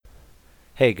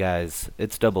Hey guys,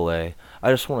 it's Double A.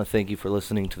 I just want to thank you for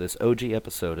listening to this OG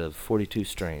episode of 42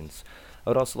 Strains.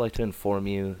 I would also like to inform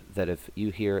you that if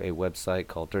you hear a website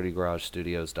called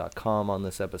dirtygaragestudios.com on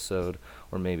this episode,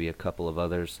 or maybe a couple of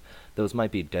others, those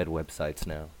might be dead websites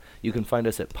now. You can find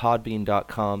us at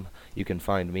podbean.com. You can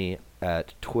find me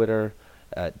at Twitter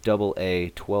at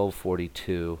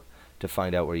AA1242 to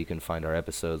find out where you can find our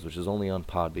episodes, which is only on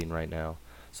Podbean right now.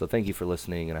 So thank you for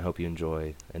listening, and I hope you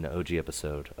enjoy an OG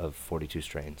episode of 42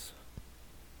 Strains.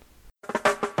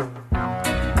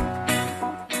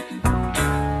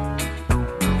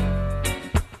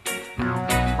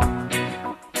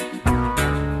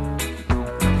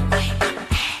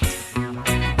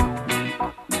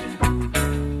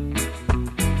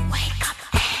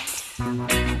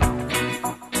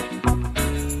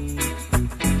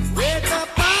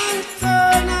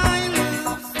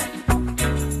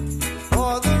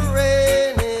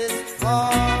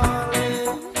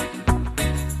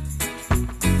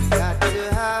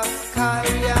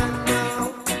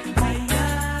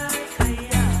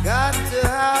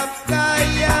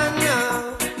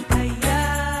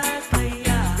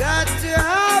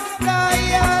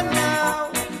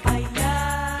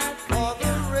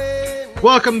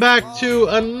 Welcome back to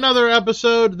another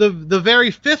episode, the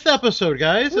very fifth episode,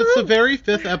 guys. It's the very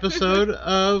fifth episode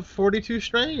of 42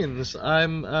 Strains.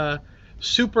 I'm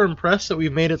super impressed that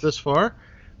we've made it this far.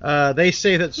 They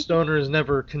say that stoners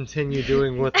never continue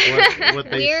doing what they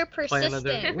plan to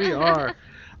do. We are.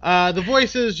 The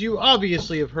voices you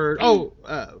obviously have heard.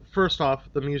 First off,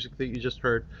 the music that you just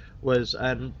heard was,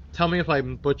 and tell me if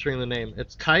I'm butchering the name.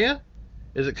 It's Kaya?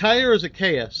 Is it Kaya or is it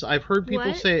Kaya? I've heard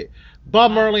people say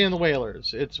Bob Marley and the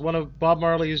Wailers. It's one of Bob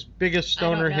Marley's biggest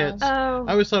stoner hits. Oh.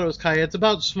 I always thought it was Kaya. It's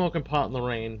about smoking pot in the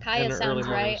rain in the early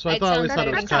morning. Right. So I always thought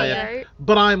it was Kaya. Right.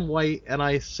 But I'm white and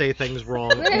I say things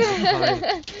wrong all the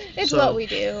time. It's what we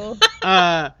do.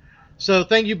 So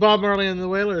thank you, Bob Marley and the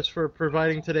Wailers, for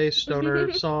providing today's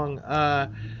stoner song.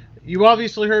 You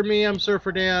obviously heard me. I'm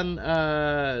Surfer Dan.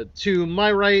 To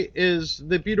my right is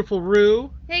the beautiful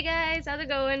Rue. Hey guys, how's it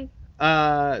going?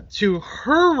 To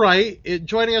her right,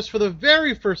 joining us for the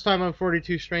very first time on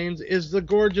 42 Strains, is the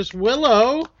gorgeous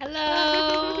Willow.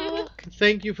 Hello.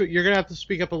 Thank you for. You're gonna have to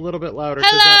speak up a little bit louder.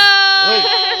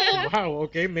 Hello. Wow.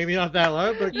 Okay, maybe not that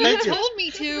loud, but thank you. You told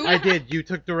me to. I did. You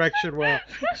took direction well.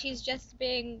 She's just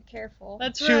being careful.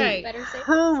 That's right. Better say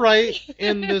her right,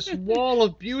 in this wall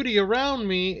of beauty around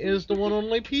me, is the one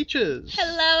only Peaches.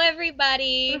 Hello,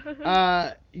 everybody.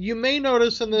 You may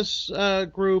notice in this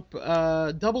group,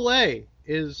 Double A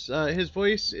is his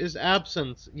voice is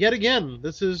absent yet again.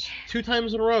 This is 2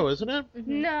 times in a row, isn't it?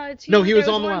 Mm-hmm. No, he was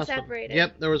on the last separated. one.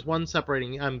 Yep, there was one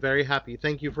separating. I'm very happy.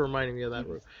 Thank you for reminding me of that,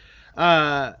 Rue.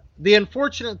 The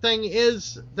unfortunate thing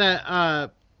is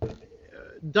that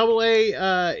Double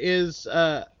A is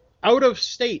out of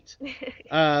state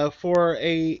for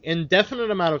a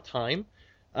indefinite amount of time.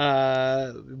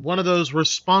 One of those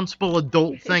responsible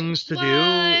adult things to do.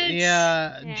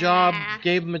 Yeah, job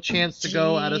gave him a chance to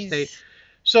go out of state.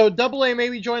 So Double A may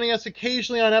be joining us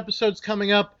occasionally on episodes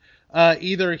coming up.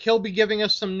 Either he'll be giving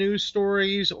us some news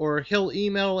stories, or he'll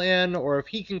email in, or if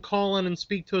he can call in and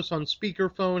speak to us on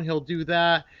speakerphone, he'll do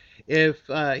that. If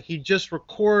he just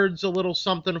records a little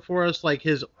something for us, like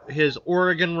his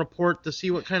Oregon report to see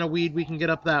what kind of weed we can get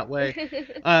up that way,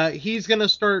 he's going to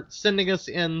start sending us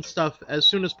in stuff as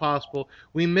soon as possible.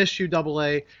 We miss you, Double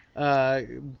A.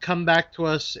 Come back to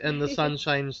us in the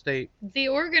Sunshine State. The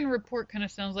Oregon report kind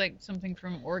of sounds like something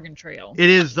from Oregon Trail. It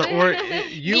is you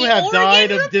have Oregon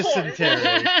died report. of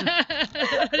dysentery.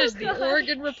 That is the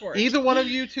Oregon report. Either one of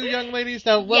you two young ladies.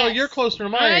 Now, well, Yes. you're closer to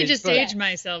my age. I just aged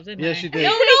myself, didn't I? Yes, you did.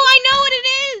 No, I know what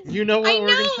it is. You know what I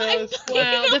Oregon know, Trail I is? know.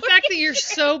 Well, the fact that you're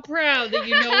so proud that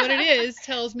you know what it is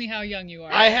tells me how young you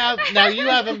are. I have. Now, you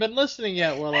haven't been listening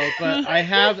yet, Willow, but I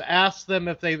have asked them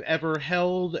if they've ever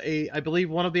held I believe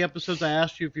one of the episodes I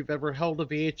asked you if you've ever held a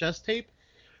VHS tape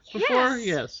before.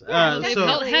 Yes.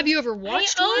 Have you ever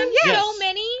watched I own one? Yes. so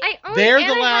many. I own They're and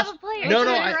the I last- have a player. No, It's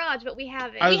no, in I- the garage, but we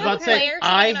have it. I was We about have to say, players in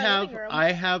I our living room.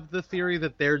 have the theory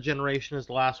that their generation is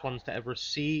the last ones to ever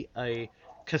see a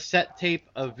cassette tape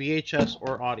of VHS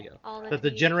or audio. That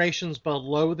the generations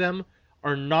below them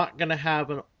are not going to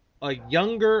have a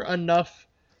younger enough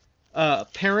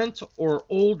parent or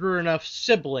older enough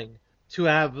sibling to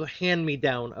have a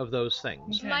hand-me-down of those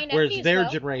things. Okay. My Whereas nephews their will.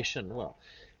 generation, well,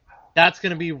 that's going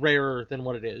to be rarer than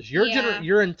what it is. Your Yeah.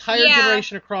 your entire Yeah.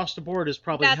 generation across the board is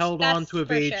probably held on That's to a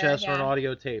for VHS sure, or an yeah.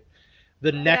 audio tape.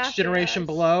 The next after generation us.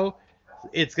 below,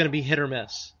 it's going to be hit or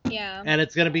miss. Yeah. And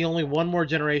it's going to be only one more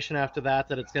generation after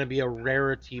that it's going to be a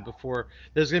rarity before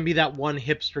there's going to be that one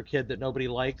hipster kid that nobody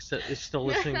likes that is still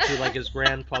listening to like his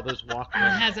grandfather's And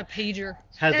Walkman. has a pager.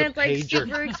 Has And a it's like pager.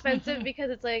 super expensive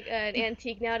because it's like an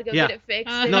antique now to go Yeah. get it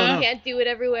fixed. Uh-huh. And No. you can't do it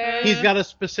everywhere. He's got a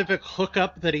specific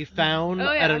hookup that he found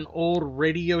Oh, yeah. at an old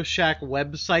Radio Shack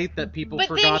website that people But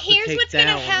then forgot to here's take what's down.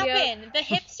 gonna happen: the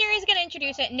hipster is gonna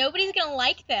introduce it. Nobody's gonna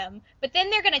like them, but then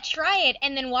they're gonna try it,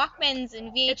 and then Walkmans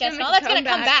and VHS gonna and all make that's a gonna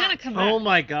come comeback. back. Gonna come back. Oh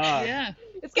my god. Yeah.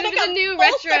 It's gonna be come the new full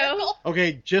retro. circle.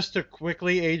 Okay, just to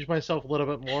quickly age myself a little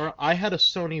bit more, I had a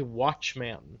Sony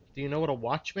Watchman. Do you know what a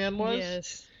Watchman was?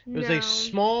 Yes. It was No. a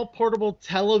small portable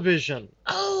television.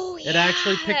 Oh yeah. It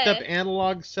actually picked up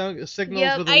analog signals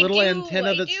Yep, with a I little do,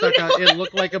 antenna I that do stuck out. know. It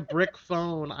looked like a brick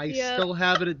phone. I Yep. still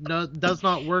have it. It does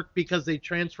not work because they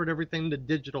transferred everything to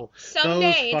digital.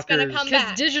 Someday it's gonna fuckers. come Because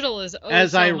back. digital is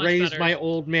As so I much raise better. my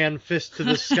old man fist to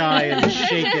the sky and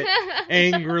shake it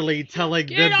angrily, telling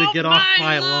them to get off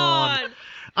my lawn.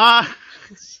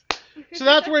 So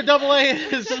that's where Double A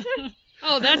is.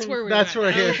 Oh, that's where we're That's at. where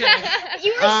it is. Okay.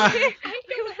 You were Uh, I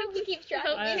don't know how we keep track. I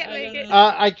We can't can't make make it. it.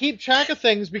 I keep track of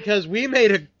things because we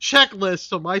made a checklist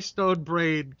so my stone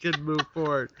brain can move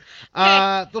forward.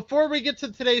 Before we get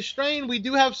to today's strain, we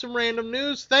do have some random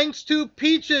news. Thanks to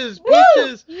Peaches.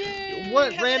 Peaches,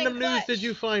 what Coming random in news clutch. did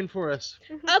you find for us?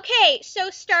 Okay, so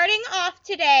starting off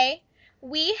today,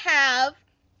 we have,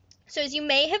 so as you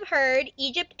may have heard,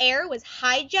 Egypt Air was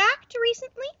hijacked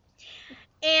recently,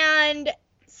 and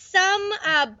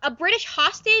a British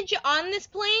hostage on this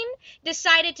plane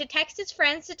decided to text his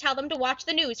friends to tell them to watch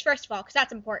the news, first of all, because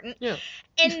that's important. Yeah.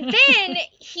 And then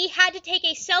he had to take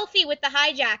a selfie with the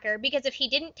hijacker, because if he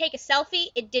didn't take a selfie,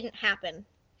 it didn't happen.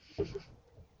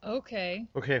 Okay.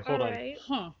 Okay, hold on. Alright.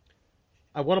 Huh.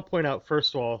 I want to point out,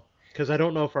 first of all, because I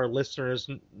don't know if our listeners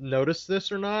noticed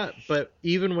this or not, but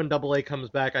even when Double A comes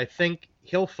back, I think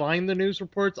he'll find the news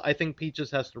reports. I think Peaches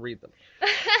has to read them.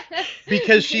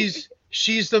 Because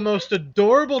she's the most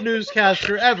adorable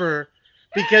newscaster ever,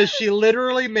 because she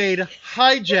literally made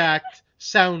hijacked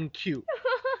sound cute.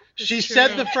 She It's said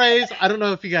true. the phrase, I don't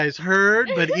know if you guys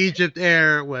heard, but Egypt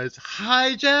Air was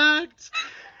hijacked,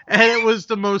 and it was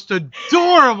the most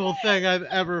adorable thing I've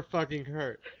ever fucking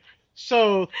heard.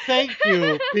 So, thank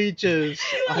you, Peaches.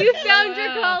 You found your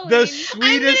Wow. calling. The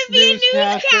sweetest be a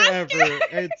newscaster newscaster. ever.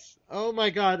 It's, oh my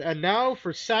god, and now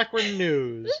for Saccharine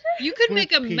News. You could With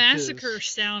make a Peaches. massacre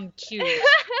sound cute.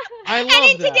 I love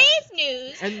And in that. today's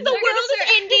news, And- the world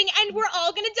is ending and we're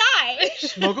all gonna die.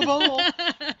 Smoke a bowl.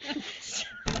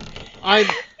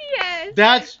 Yes.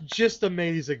 That's just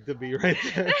amazing to me right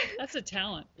there. That's a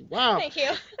talent. Wow. Thank you.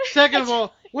 Second of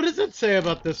all, what does it say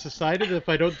about this society that if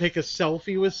I don't take a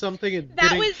selfie with something, it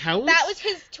didn't count? That was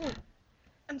his tweet.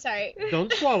 I'm sorry.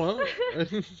 Don't swallow. I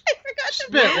forgot to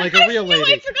Spit breathe. like a real No,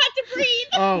 lady. I forgot to breathe.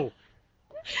 Oh.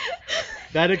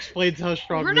 That explains how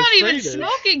strong We're this not even strain is.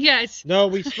 smoking yet. No,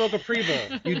 we smoke a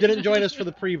pre-bowl. You didn't join us for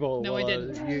the pre-bowl. No, I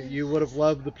didn't. You would have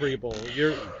loved the pre-bowl.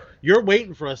 You're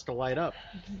waiting for us to light up.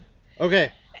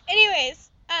 Okay. Anyways,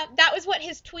 that was what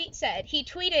his tweet said. He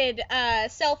tweeted,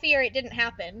 selfie or it didn't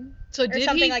happen. So Or did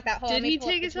something he? like that. Hold on, Did let me he pull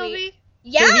up take a the tweet. selfie?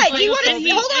 Yeah, So he do you want posted to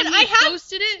it? hold on? And I he have.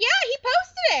 posted it. Yeah, he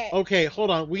posted it. Okay, hold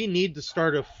on. We need to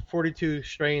start a 42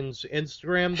 Strains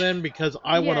Instagram then because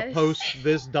I want to Yes. post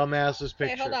this dumbass's Okay,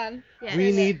 picture. hold on. Yes.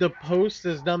 We need to post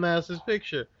this dumbass's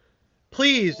picture.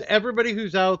 Please, everybody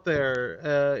who's out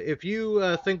there, if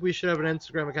you think we should have an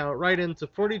Instagram account, write into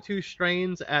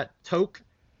 42strains at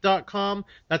toke.com.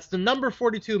 That's the number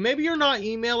 42. Maybe you're not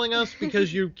emailing us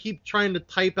because you keep trying to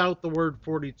type out the word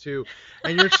 42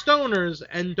 and you're stoners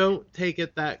and don't take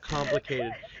it that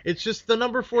complicated. It's just the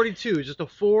number 42, just a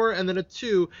 4 and then a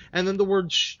 2 and then the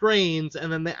word strains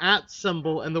and then the @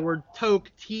 symbol and the word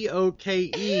toke,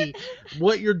 T-O-K-E.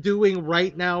 What you're doing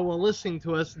right now while listening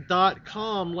to us,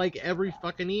 .com, like every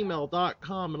fucking email,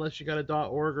 .com, unless you got a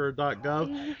 .org or a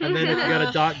 .gov. And then if you got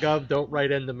a .gov, don't write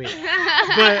into me. But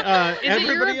Is it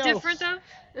everybody Europe else, different though?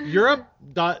 Europe,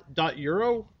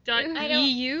 .euro? Dot I don't-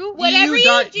 EU? Whatever EU you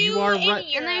dot- do you are in right.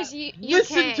 Europe. And there's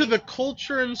Listen UK. to the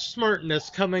culture and smartness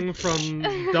coming from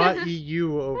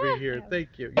 .eu over here. Thank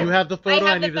you. You have the photo?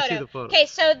 I need to see the photo. Okay,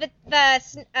 so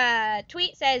the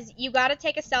tweet says, you gotta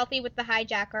take a selfie with the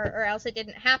hijacker or else it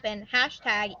didn't happen.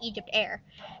 # Egypt Air.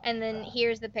 And then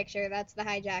here's the picture. That's the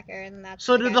hijacker. And that's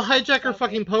So the did guy the with hijacker selfie.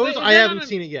 fucking pose? Wait, is I that haven't on a-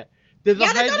 seen it yet. Did the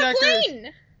Yeah, that's on a hijacker?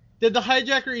 plane. Did the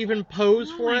hijacker even pose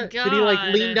Oh for my it? Did he like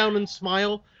God. lean down and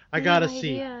smile? I gotta No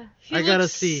see. idea. He I gotta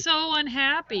looks see. so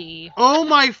unhappy. Oh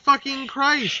my fucking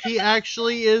Christ! He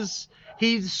actually is.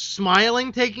 He's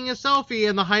smiling, taking a selfie,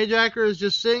 and the hijacker is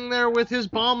just sitting there with his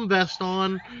bomb vest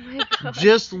on, Oh my God.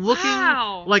 just looking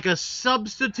Wow. like a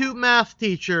substitute math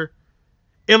teacher.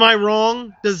 Am I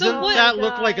wrong? Doesn't So what- that Oh,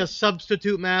 look God. like a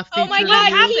substitute math teacher? Oh my to god,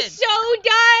 you? happened? he so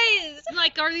does!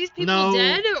 Like, are these people No,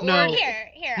 dead? Or no.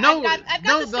 Here. No, I've got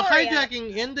no, the the story up.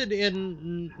 hijacking ended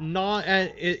in not.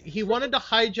 He wanted to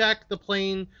hijack the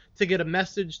plane to get a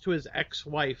message to his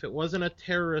ex-wife. It wasn't a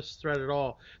terrorist threat at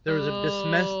all. There was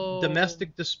Oh. a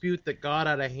domestic dispute that got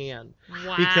out of hand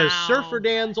Wow. because Surfer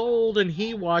Dan's old and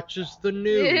he watches the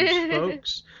news,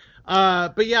 folks.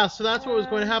 But yeah, so that's what was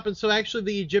going to happen. So actually,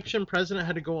 the Egyptian president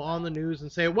had to go on the news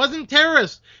and say it wasn't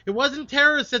terrorist. It wasn't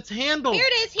terrorist. It's handled. Here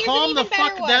it is. Here's Calm an the even better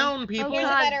fuck one. down, people. Here's a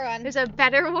God. better one. There's a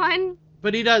better one.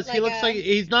 But he does. He Like looks like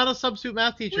he's not a substitute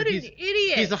math teacher. What an He's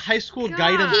idiot. he's a high school God.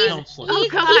 guidance He's- counselor. Oh,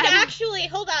 He's God. actually,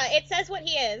 hold on, it says what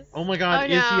he is. Oh my God, Oh, is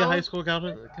he a no. high school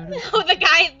guidance? Oh, the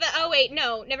guy, oh wait,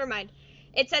 no, never mind.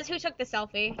 It says who took the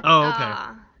selfie. Oh, okay.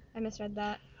 Ah. I misread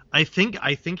that. I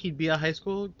think he'd be a high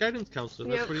school guidance counselor.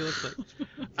 That's Yep. what he looks like.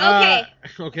 Okay.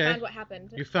 Okay. Found what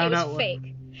happened. You found it was out what-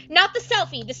 fake. Not the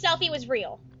selfie. The selfie was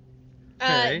real.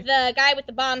 Okay. The guy with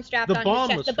the bomb strapped The on bomb his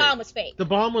chest. was The fake. bomb was fake. The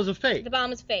bomb was a fake. The bomb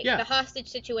was fake. Yeah. The hostage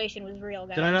situation was real,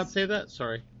 guys. Did I not say that?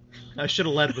 Sorry. I should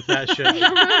have led with that shit.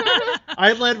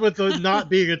 I led with the not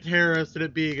being a terrorist and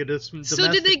it being a domestic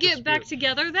So did they get back dispute.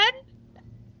 together then?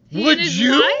 He Would and his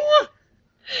you? wife?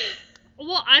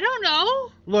 Well, I don't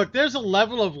know. Look, there's a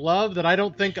level of love that I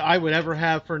don't think I would ever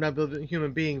have for another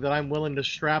human being that I'm willing to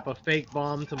strap a fake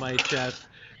bomb to my chest,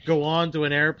 go onto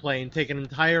an airplane, take an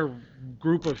entire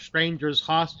group of strangers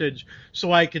hostage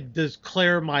so I could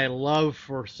declare my love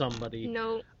for somebody.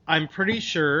 No. I'm pretty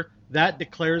sure that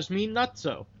declares me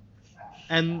nutso.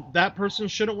 And that person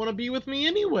shouldn't want to be with me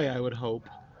anyway, I would hope.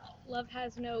 Love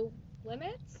has no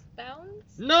limits, bounds.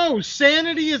 No,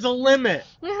 sanity is a limit.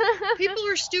 People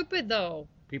are stupid, though.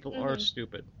 People are Mhm.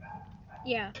 stupid.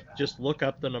 Yeah. Just look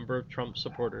up the number of Trump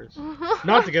supporters.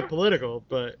 Not to get political,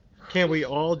 but can we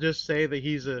all just say that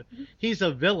he's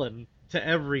a villain to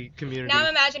every community? Now I'm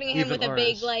imagining him even with a ours.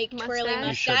 big, like, twirly Mustache?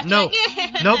 You should. mustache. No.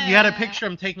 Like, Nope, you had a picture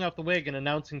of him taking off the wig and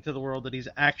announcing to the world that he's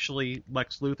actually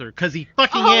Lex Luthor. Because he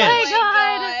fucking Oh is. my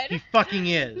God. He fucking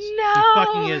is. He No.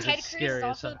 fucking is. Ted It's Cruz scary is as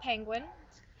also hell. the Penguin.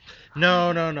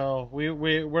 No.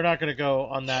 We're not gonna go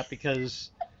on that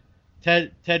because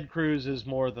Ted Cruz is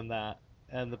more than that.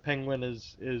 And the Penguin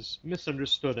is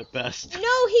misunderstood at best.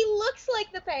 No, he looks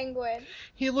like the Penguin.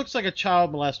 He looks like a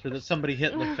child molester that somebody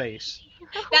hit in the face.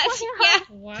 That's, yeah.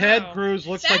 Wow. Ted Cruz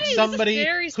looks That like is somebody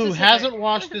very who specific. hasn't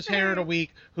washed his hair in a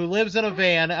week, who lives in a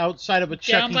van outside of a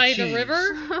Chuck Down E. by Cheese. the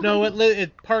river? No,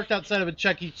 it parked outside of a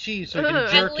Chuck E. Cheese so he can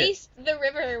Ugh. jerk At least the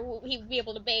river he'd be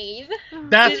able to bathe. it.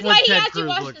 That's That's what why he Ted has to Cruz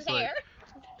wash looks his like. hair.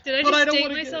 Did I But I just don't date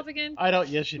wanna get- myself again? I don't.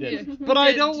 Yes, you did. Yeah. But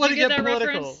I Did don't you want to get get that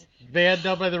political. reference? Van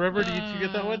down by the river. Did you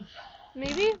get that one?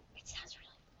 Maybe? It sounds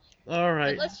really All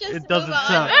right. Let's just It doesn't move on.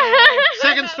 sound.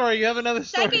 Second story. You have another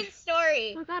story. Second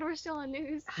story. Oh God, we're still on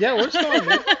news. Yeah, we're still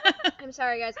on it. I'm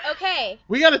sorry, guys. Okay.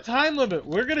 We got a time limit.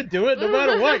 We're gonna do it no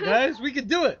matter what, guys. We can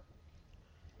do it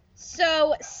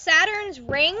So, Saturn's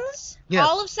rings, Yes.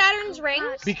 all of Saturn's Oh, rings.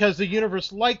 God. because the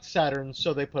universe liked Saturn,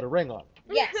 so they put a ring on it.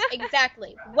 Yes,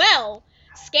 exactly. Well,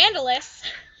 scandalous.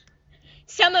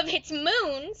 Some of its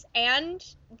moons and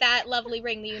that lovely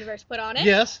ring the universe put on it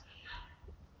Yes.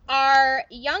 are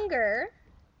younger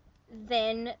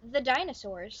than the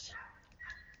dinosaurs.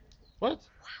 What?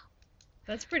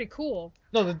 That's pretty cool.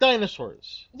 No, the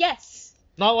dinosaurs. Yes.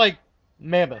 Not like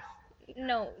mammoth.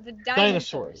 No, the dinosaurs.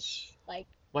 Dinosaurs. Like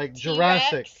Like T-Rex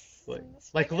Jurassic. and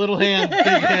Like stuff. little hand, big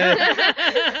head.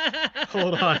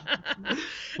 Hold on.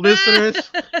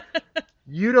 Listeners,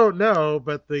 you don't know,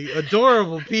 but the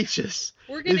adorable Peaches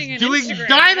We're getting is an doing Instagram.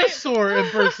 dinosaur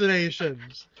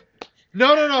impersonations.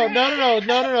 No.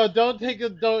 Don't take a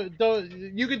don't.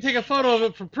 You can take a photo of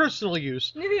it for personal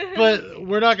use, but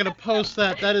we're not gonna post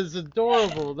that. That is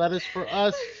adorable. That is for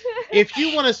us. If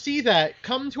you want to see that,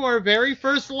 come to our very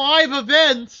first live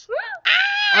event.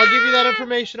 I'll give you that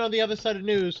information on the other side of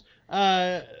news.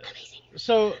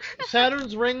 So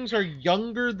Saturn's rings are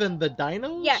younger than the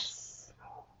dinos? Yes.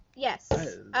 Yes.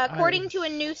 According to a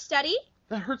new study,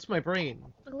 That hurts my brain.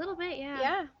 A little bit, yeah.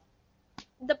 yeah.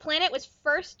 The planet was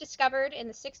first discovered in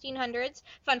the 1600s.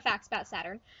 Fun facts about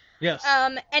Saturn. Yes.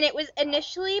 And it was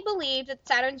initially believed that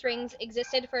Saturn's rings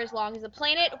existed for as long as the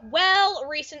planet. Well,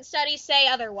 recent studies say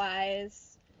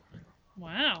otherwise.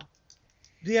 Wow.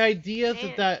 The idea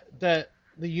Man. that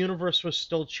the universe was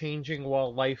still changing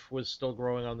while life was still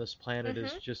growing on this planet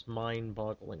is Mhm. just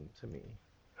mind-boggling to me.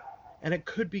 and it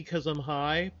could be because I'm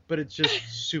high, but it's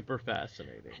just super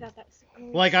fascinating. I thought that was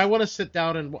cool. Like, I want to sit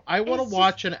down and I want It's to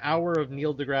watch an hour of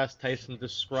Neil deGrasse Tyson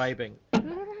describing.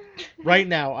 Right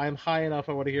now, I'm high enough.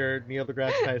 I want to hear Neil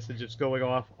deGrasse Tyson just going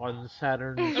off on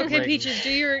Saturn. Okay, rings Peaches, do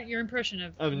your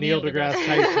impression of Neil deGrasse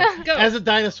Tyson Tyson. Go. as a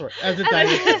dinosaur. As a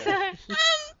dinosaur.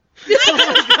 Oh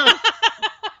my god!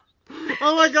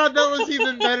 Oh my god, that was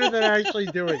even better than actually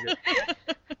doing it.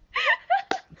 I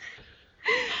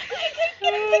couldn't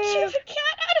get a picture of a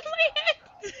cat out of my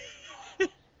head.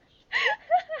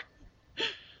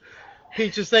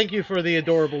 Peaches, thank you for the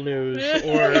adorable news,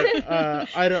 or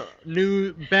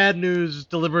bad news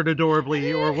delivered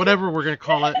adorably, or whatever we're gonna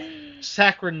call it,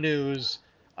 saccharine news.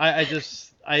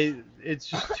 It's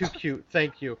just too cute.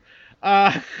 Thank you.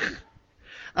 What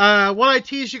I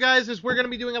tease you guys is we're gonna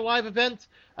be doing a live event.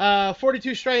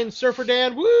 42 Strains, Surfer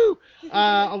Dan, woo!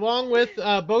 Along with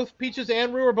both Peaches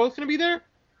and Rue are both gonna be there.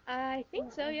 I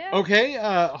think so, yeah. Okay,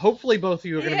 hopefully both of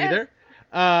you are going to be there.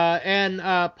 And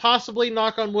possibly,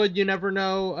 knock on wood, you never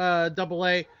know, double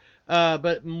A.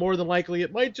 But more than likely,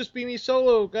 it might just be me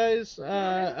solo, guys.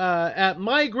 At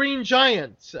My Green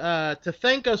Giant, to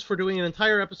thank us for doing an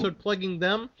entire episode plugging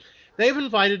them, they've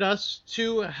invited us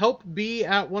to help be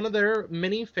at one of their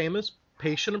many famous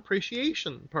patient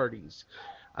appreciation parties.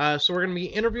 So we're going to be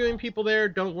interviewing people there.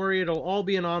 Don't worry, it'll all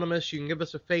be anonymous. You can give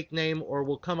us a fake name, or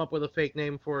we'll come up with a fake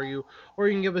name for you. Or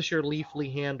you can give us your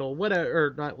Leafly handle, whatever,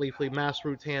 or not Leafly,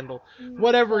 Massroots handle.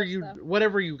 Whatever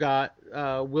you got,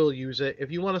 we'll use it. If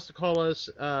you want us to call us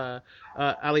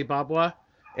Alibaba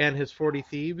and his 40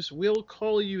 Thieves, we'll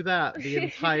call you that the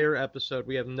entire episode.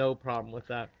 We have no problem with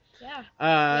that.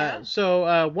 Yeah.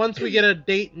 So once we get a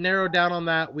date narrowed down on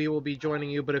that, we will be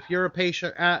joining you. But if you're a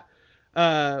patient at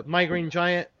My Green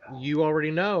Giant, you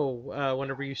already know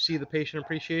whenever you see the patient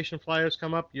appreciation flyers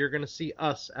come up, you're going to see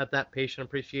us at that patient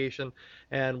appreciation,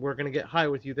 and we're going to get high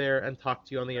with you there and talk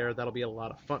to you on the air. That'll be a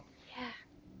lot of fun.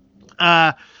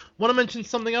 Want to mention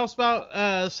something else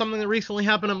about something that recently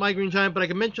happened at My Green Giant, but I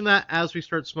can mention that as we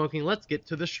start smoking. Let's get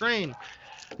to the strain.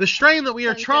 The strain that we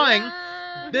are trying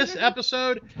this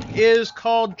episode is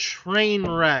called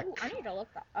Trainwreck. Ooh, I need to look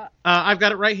that up. I've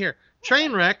got it right here.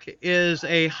 Trainwreck is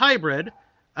a hybrid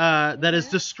that is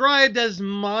described as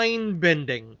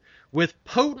mind-bending with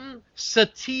potent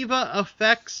sativa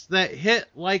effects that hit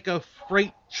like a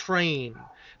freight train.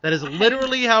 That is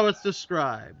literally how it's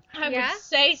described. I Yeah? would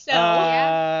say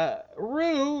so.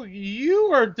 Rue, you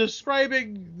are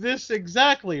describing this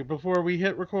exactly before we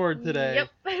hit record today.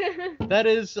 Yep. That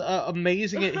is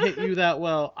amazing it hit you that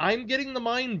well. I'm getting the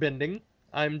mind bending.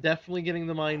 I'm definitely getting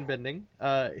the mind bending.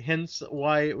 Hence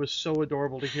why it was so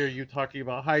adorable to hear you talking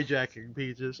about hijacking,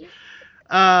 Peaches.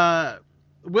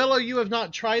 Willow, you have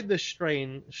not tried this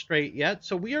strain straight yet,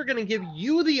 so we are going to give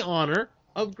you the honor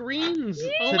of greens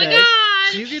today. Oh my god!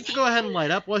 So you get to go ahead and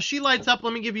light up. While she lights up,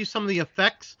 let me give you some of the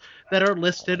effects that are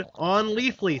listed on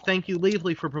Leafly. Thank you,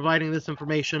 Leafly, for providing this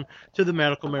information to the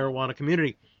medical marijuana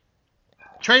community.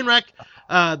 Trainwreck,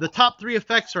 the top 3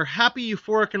 effects are happy,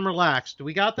 euphoric, and relaxed. Do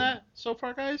we got that so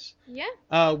far, guys?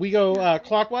 Yeah. We go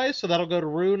clockwise, so that'll go to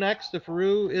Rue next. If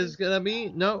Rue is going to be...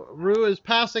 No, Rue is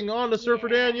passing on to Surfer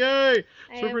Dan. Yay!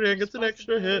 Surfer Dan gets an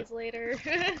extra hit. Later.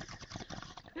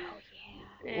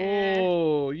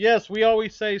 Oh, yes, we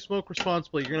always say smoke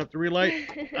responsibly. You're going to have to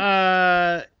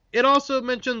relight. It also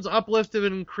mentions uplifted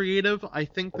and creative. I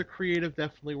think the creative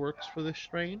definitely works for this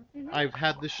strain. Mhm. I've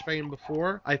had this strain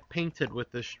before. I've painted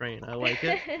with this strain. I like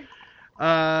it.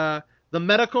 The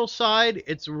medical side,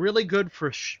 it's really good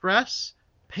for stress,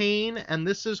 pain, and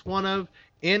this is one of,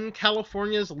 in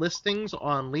California's listings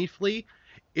on Leafly,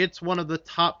 it's one of the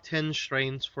top 10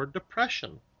 strains for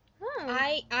depression. Oh.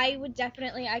 I would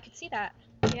definitely, I could see that.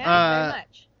 Yeah. Very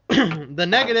much. The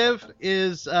negative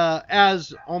is,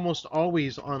 as almost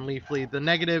always on Leafly, the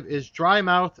negative is dry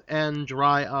mouth and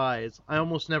dry eyes. I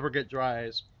almost never get dry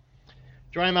eyes.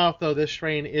 Dry mouth, though, this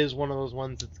strain is one of those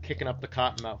ones that's kicking up the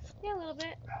cotton mouth. Yeah, a little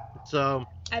bit. So,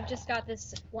 I've just got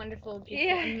this wonderful, beautiful,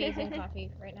 Yeah. amazing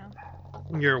coffee right now.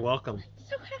 you're welcome.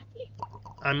 So happy.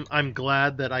 I'm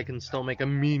glad that I can still make a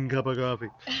mean cup of coffee.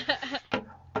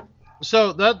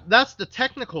 So that's the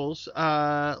technicals.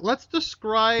 Let's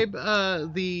describe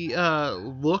the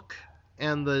look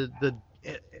and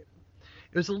it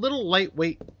was a little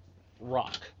lightweight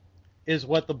rock, is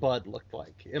what the bud looked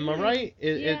like. Am I right?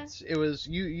 Yeah. It was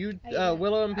you I-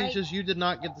 Willow and Peaches. You did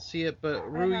not get to see it,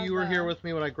 but Rue, have, you were here with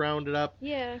me when I ground it up.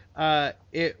 Yeah.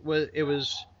 It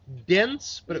was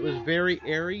dense, but it was very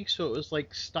airy, so it was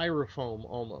like styrofoam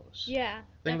almost. Yeah.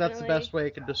 I think that's the best way I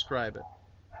could describe it.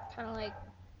 Kind of like,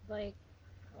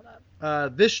 hold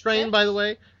up. This strain, by the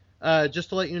way, just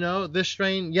to let you know, this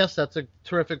strain, yes, that's a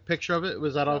terrific picture of it.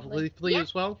 Was that off Lovely. Leafly Yeah.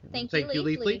 as well? Thank you,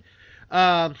 Leafly.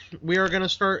 Leafly. We are going to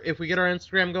start, if we get our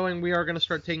Instagram going, we are going to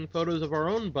start taking photos of our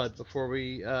own bud before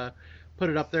we put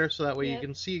it up there, so that way you Yep.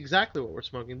 can see exactly what we're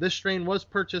smoking. This strain was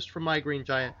purchased from My Green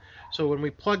Giant, so when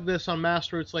we plug this on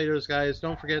Mass Roots later, guys,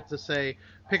 don't forget to say,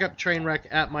 pick up Trainwreck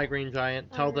at My Green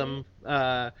Giant. Tell them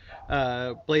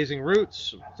Blazing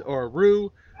Roots or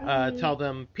Rue. Tell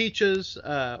them Peaches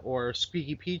or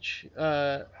Squeaky Peach.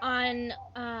 On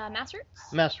Mass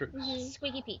Roots? Mass Roots. Mhm.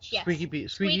 Squeaky Peach,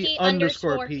 yes. Squeaky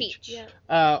underscore Peach.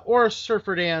 Yeah. Or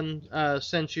Surfer Dan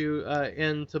sent you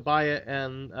in to buy it,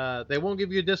 and they won't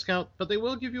give you a discount, but they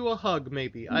will give you a hug,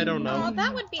 maybe. I don't know. Oh,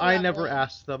 that would be I lovely. never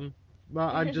asked them.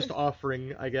 I'm just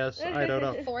offering, I guess. I don't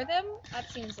know. For them?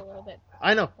 That seems a little bit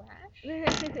I know. brash.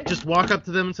 Just walk up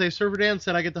to them and say, Surfer Dan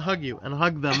said I get to hug you, and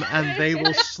hug them, and they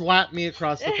will slap me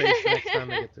across the face the next time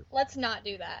they get to. Let's not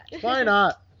do that. Why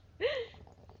not?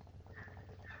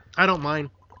 I don't mind.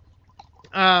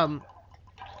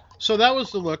 So that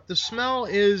was the look. The smell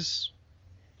is...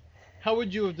 How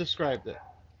would you have described it?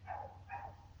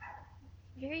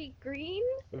 Very green.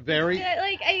 Very...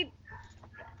 Yeah,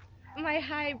 my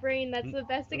high brain, that's the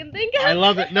best I can think of. I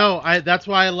love it. No, that's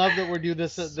why I love that we're doing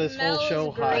this whole Smells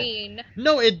show high. green.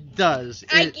 No, it does.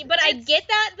 But I get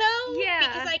that though, Yeah.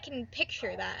 because I can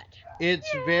picture that. It's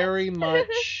very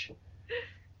much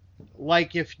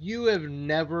like if you have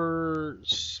never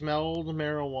smelled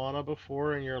marijuana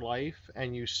before in your life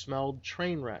and you smelled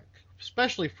Trainwreck,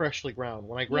 especially freshly ground.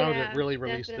 When I ground Yeah, it really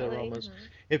released the definitely. aromas.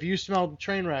 If you smelled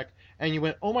Trainwreck and you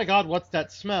went, oh my God, what's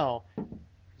that smell?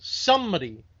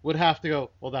 Somebody would have to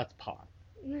go, well, that's pot.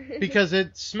 Because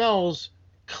it smells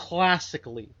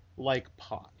classically like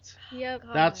pot. Yep.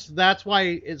 That's why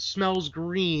it smells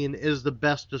green is the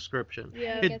best description.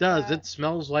 Yep. It get does. that. It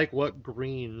smells like what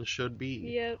green should be.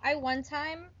 Yep. I one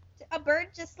time, a bird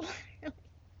just...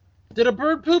 Did a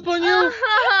bird poop on you?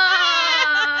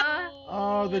 Ah.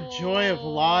 Oh, the joy of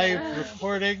live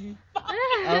recording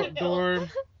outdoor.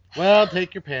 Well,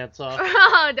 take your pants off.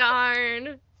 Oh,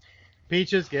 darn.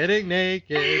 Peach is getting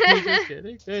naked. Peach is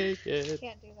getting naked.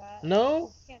 Can't do that. No?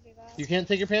 Can't do that. You can't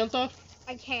take your pants off?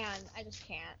 I can. I just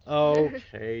can't.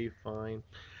 Okay, fine.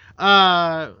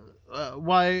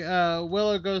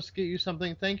 Willow goes to get you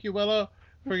something. Thank you, Willow,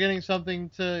 for getting something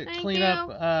to Thank clean you.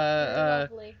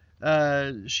 up.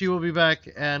 Lovely. She will be back,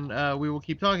 and we will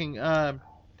keep talking.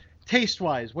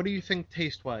 Taste-wise, what do you think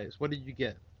taste-wise? What did you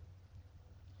get?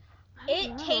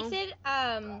 It tasted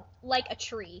like a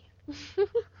tree.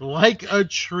 Like a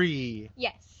tree.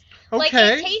 Yes. Okay. Like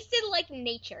it tasted like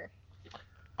nature.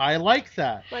 I like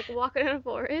that. Like walking in a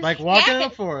forest. Like walking in a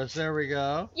Yes. forest. There we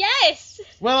go. Yes.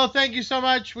 Well, thank you so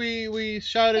much. We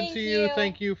shouted Thank to you. you.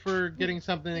 Thank you for getting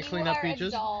something to You clean up are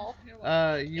Peaches. a doll.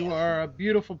 You are a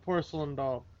beautiful porcelain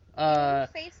doll. Your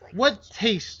face like What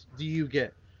taste do you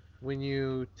get when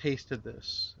you tasted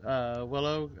this,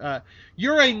 Willow?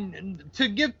 To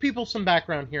give people some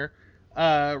background here,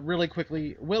 really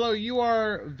quickly. Willow, you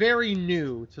are very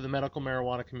new to the medical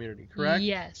marijuana community, correct?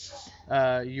 Yes.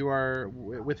 You are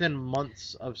within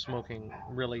months of smoking,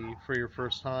 really, for your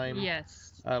first time.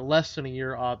 Yes. Less than a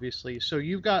year, obviously. So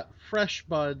you've got fresh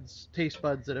buds, taste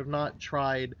buds that have not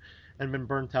tried and been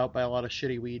burnt out by a lot of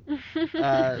shitty weed.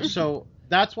 So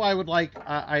that's why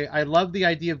I love the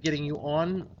idea of getting you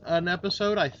on an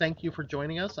episode. I thank you for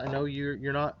joining us. I know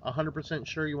you're not 100%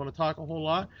 sure you want to talk a whole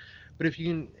lot, but if you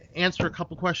can answer a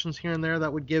couple questions here and there,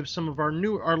 that would give some of our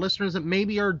listeners that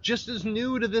maybe are just as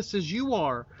new to this as you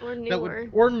are, Or or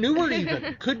newer. newer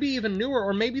even, could be even newer,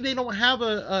 or maybe they don't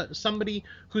have somebody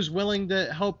who's willing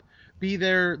to help be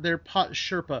their pot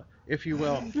Sherpa, if you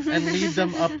will, and lead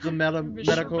them up the medical.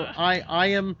 Sherpa. I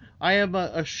am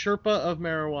a Sherpa of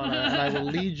marijuana, and I will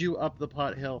lead you up the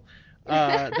pot hill.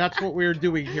 That's what we're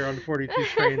doing here on 42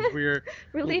 Strains. We're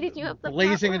leading you up the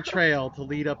blazing a pot. trail to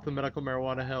lead up the medical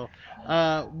marijuana hill.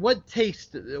 What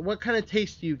kind of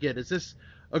taste do you get? Is this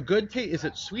a good taste? Is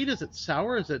it sweet? Is it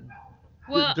sour? Is it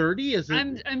Well, dirty? Is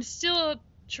it? I'm still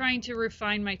trying to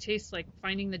refine my taste, like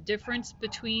finding the difference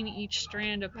between each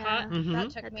strand of pot. Yeah. Mhm. That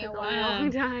took That me took a a while.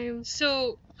 long time.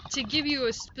 So to give you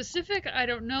a specific, I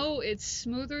don't know. It's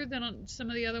smoother than on some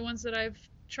of the other ones that I've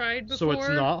tried before. So it's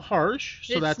not harsh.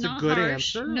 So It's that's a not good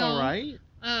harsh, answer. no. All right.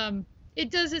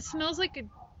 It smells like a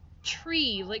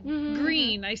tree, like Mhm.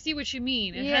 green. I see what you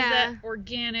mean. It Yeah. has that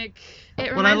organic.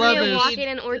 It What I reminds love me of is- walking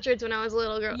in orchards when I was a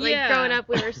little girl. Like Yeah. growing up,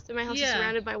 my house was Yeah.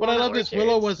 surrounded by What I walnut love is orchards.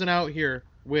 Willow wasn't out here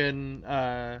when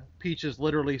Peaches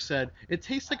literally said, "It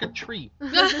tastes like a tree."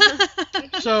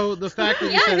 So the fact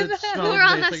that you said it smells We're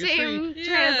on tastes the like a tree. same train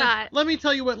Yeah. of thought. Let me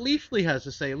tell you what Leafly has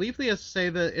to say. Leafly has to say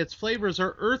that its flavors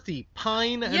are earthy,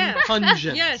 pine, and Yeah.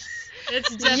 pungent. Yes,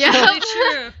 it's definitely Yeah.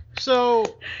 true. So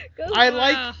Go I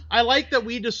for it. like that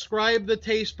we describe the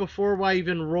taste before I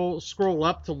even scroll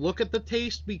up to look at the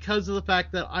taste, because of the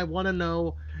fact that I want to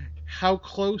know how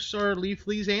close are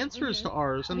Leafly's answers to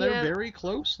ours, and they're Yeah. very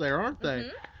close there, aren't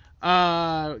they?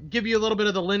 Mhm. Give you a little bit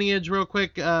of the lineage real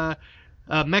quick.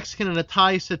 Mexican and a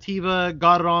Thai sativa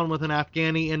got it on with an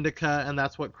Afghani indica, and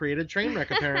that's what created Trainwreck,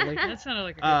 apparently. That sounded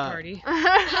like a good party.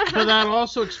 But that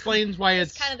also explains why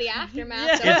It's it's kind of the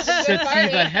aftermath. So it's it's a good party.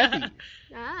 sativa heavy,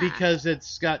 Ah. because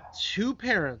it's got two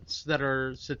parents that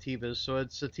are sativas, so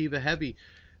it's sativa heavy.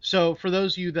 So for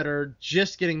those of you that are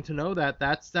just getting to know that,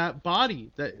 that's that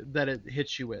body that it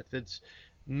hits you with. It's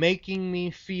making me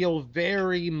feel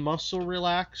very muscle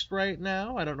relaxed right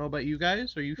now. I don't know about you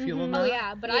guys. Are you feeling Mhm. that? Oh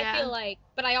yeah, but Yeah.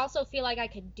 I also feel like I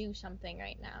could do something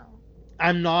right now.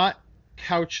 I'm not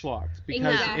couch locked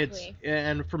because Exactly.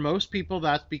 and for most people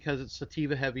that's because it's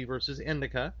sativa heavy versus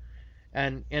indica.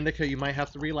 And indica, you might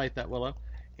have to relight that, Willow.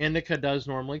 Indica does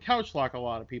normally couch lock a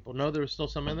lot of people. No, there was still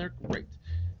some in there. Great.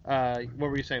 What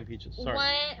were you saying, Peaches? Sorry.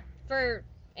 What for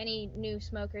any new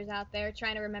smokers out there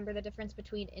trying to remember the difference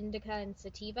between indica and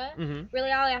sativa? Mm-hmm.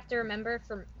 Really, all I have to remember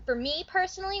for me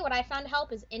personally, what I found to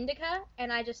help is indica,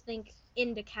 and I just think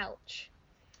couch.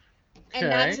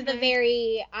 And that's Okay. the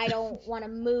very I don't want to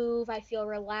move, I feel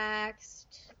relaxed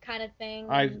kind of thing.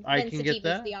 I and can then get sativa's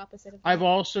that. the opposite of that. I've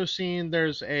also seen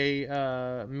there's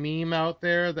a meme out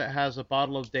there that has a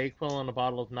bottle of Dayquil and a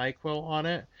bottle of NyQuil on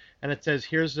it, and it says,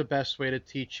 "Here's the best way to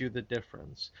teach you the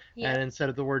difference." Yeah. And instead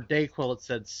of the word Dayquil, it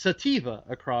said sativa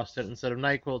across it. Instead of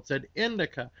NyQuil, it said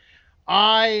indica.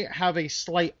 I have a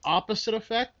slight opposite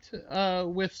effect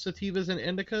with sativas and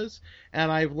indicas,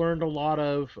 and I've learned a lot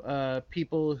of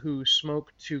people who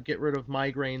smoke to get rid of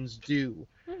migraines do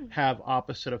have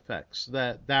opposite effects.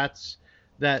 That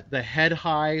the head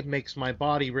high makes my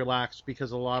body relax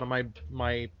because a lot of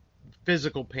my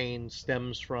physical pain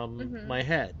stems from my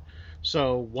head.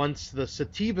 So once the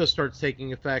sativa starts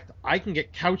taking effect, I can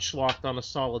get couch locked on a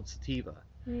solid sativa,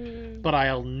 but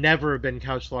I'll never have been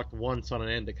couch locked once on an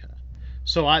indica.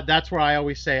 So that's where I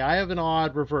always say I have an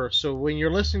odd reverse. So when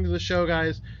you're listening to the show,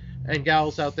 guys and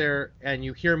gals out there, and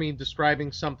you hear me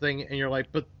describing something, and you're like,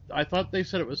 but I thought they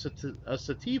said it was a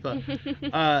sativa.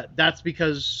 That's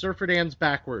because Surfer Dan's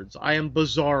backwards. I am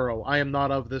bizarro. I am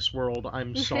not of this world.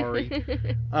 I'm sorry.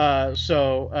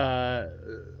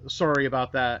 Sorry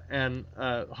about that. And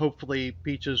hopefully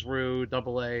Peaches, Rue,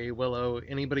 Double A, Willow,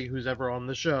 anybody who's ever on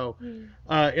the show,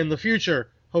 in the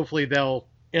future, hopefully they'll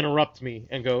interrupt me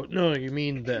and go, no, you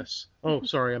mean this. Oh,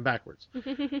 sorry, I'm backwards.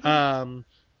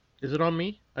 Is it on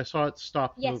me? I saw it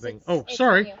stop Yes, moving. it's Oh, on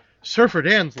sorry. you. Surfer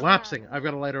Dan's lapsing. I've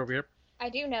got a light over here. I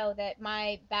do know that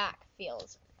my back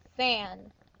feels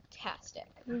fantastic.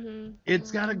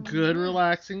 It's got a good,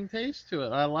 relaxing taste to it.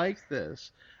 I like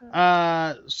this.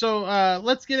 So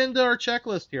let's get into our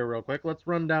checklist here real quick. Let's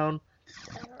run down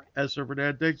as Surfer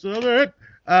Dan takes another hit.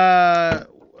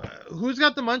 Who's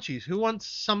got the munchies? Who wants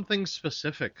something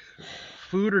specific?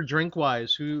 Food or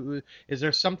drink-wise? Who is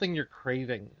there something you're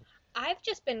craving? I've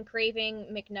just been craving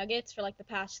McNuggets for like the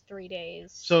past 3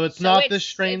 days. So it's not this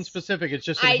strain specific. It's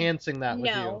just enhancing that with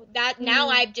you. No, that now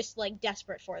I'm just like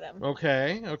desperate for them.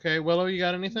 Okay. Willow, you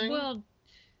got anything? Well,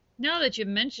 now that you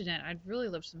mention it, I'd really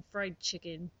love some fried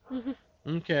chicken.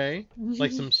 Okay.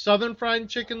 Like some southern fried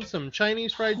chicken, some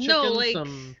Chinese fried chicken, No, like-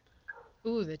 some...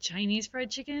 Ooh, the Chinese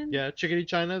fried chicken? Yeah, Chickadee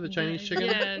China, the Chinese chicken.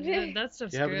 Yeah, that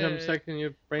stuff's You have good. some second,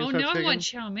 your brain Oh, starts now I kicking? want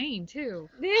chow mein, too.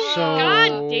 So...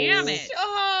 God damn it.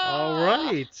 All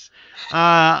right.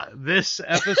 This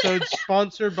episode's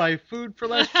sponsored by Food for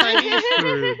Less Chinese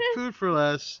food. Food for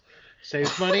Less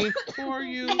saves money for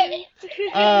you.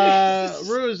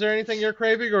 Rue, is there anything you're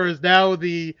craving, or is now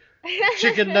the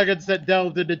chicken nuggets that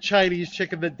delved into Chinese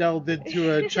chicken that delved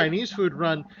into a Chinese food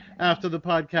run after the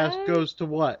podcast goes to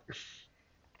what?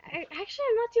 Actually,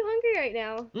 I'm not too hungry right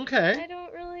now. Okay. I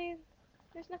don't really.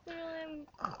 There's nothing really.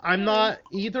 I'm not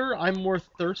either. I'm more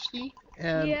thirsty,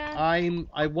 and Yeah.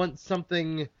 I want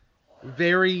something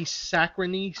very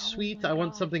saccharine sweet. I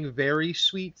want something very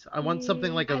sweet. I want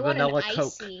something like a I want vanilla an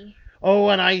Coke. icy. Oh,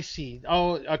 an icy.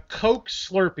 Oh, a Coke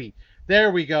Slurpee.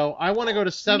 There we go. I want to go to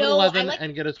 7-Eleven like-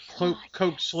 and get a Coke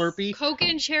Slurpee. Coke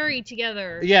and cherry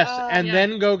together. Yes, Oh, and yeah.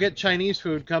 then go get Chinese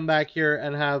food. Come back here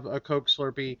and have a Coke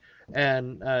Slurpee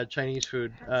and Chinese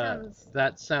food.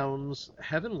 That sounds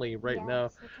heavenly right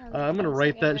now. I'm gonna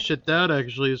write that shit down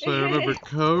actually, so I remember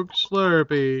Coke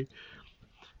Slurpee.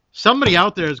 Somebody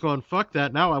out there is going, fuck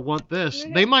that, now I want this.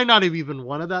 They might not have even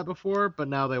wanted that before, but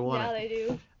now they want Now it.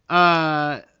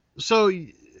 they do. So,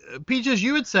 Peaches,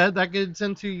 you had said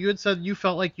you had said you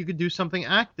felt like you could do something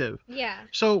active. Yeah.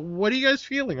 So, what are you guys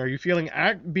feeling? Are you feeling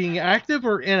being active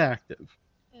or inactive?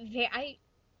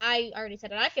 I already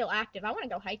said it. I feel active. I want to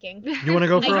go hiking. You want to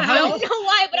go for a I hike? don't know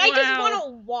why, but I just Wow. want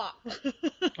to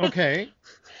walk. Okay.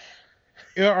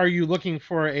 Are you looking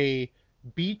for a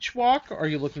beach walk? Are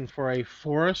you looking for a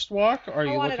forest walk? Are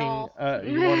you want it looking? all.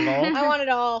 You want it all? I want it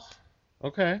all.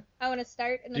 Okay. I want to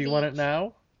start in the Do you beach. want it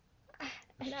now?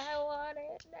 And I want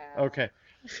it now. Okay.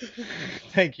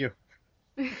 Thank you.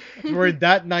 Worried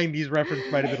that 90s reference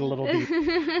might have been a little deep.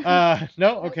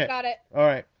 No? Okay. Got it. All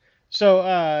right. So,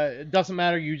 it doesn't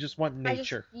matter. You just want I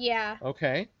just- nature. yeah.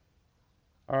 Okay.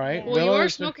 All right. Yeah. Well, you Willow, are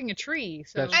is there- smoking a tree,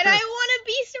 so. That's And true. I want to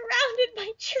be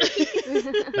surrounded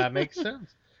by trees. That makes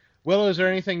sense. Willow, is there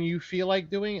anything you feel like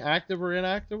doing, active or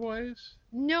inactive wise?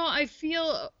 No, I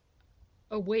feel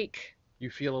awake. You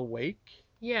feel awake,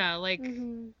 Yeah, like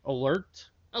alert?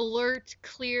 alert,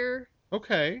 clear.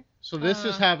 Okay. So this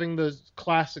is Uh, having the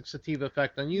classic sativa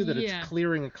effect on you, that yeah. it's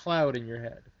clearing a cloud in your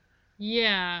head.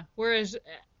 Yeah. Whereas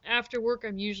after work,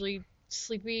 I'm usually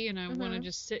sleepy and I want to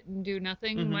just sit and do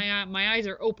nothing. Mhm. My eyes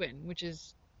are open, which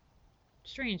is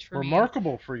strange for me.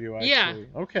 Remarkable for you, actually. Yeah.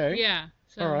 Okay. Yeah.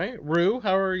 So. All right. Rue,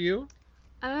 how are you?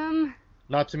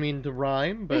 Not to mean to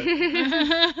rhyme, but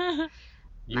you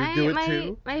do it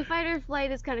too. My fight or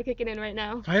flight is kind of kicking in right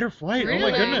now. Fight or flight. Oh my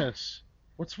Really? goodness.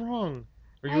 What's wrong?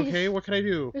 Are you I okay? just- What can I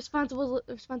do?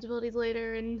 Responsibilities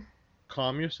later, and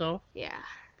Calm yourself. yeah.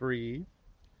 Breathe.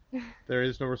 There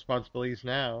is no responsibilities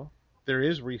now. There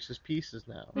is Reese's Pieces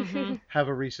now. Mhm. Have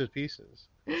a Reese's Pieces.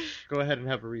 Go ahead and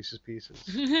have a Reese's Pieces.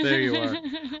 There you are.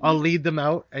 I'll lead them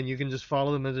out, and you can just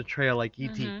follow them as a trail like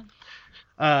E.T.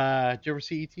 Uh-huh. Did you ever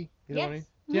see E.T.? You know Yes. any?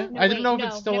 Yeah. No, I didn't wait, know if no,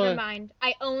 it's still never a. mind.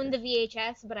 I own the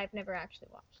VHS, but I've never actually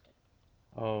watched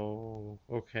it. Oh,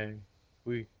 okay.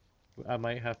 I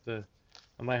might have to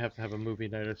have a movie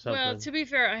night or something. Well, to be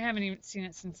fair, I haven't even seen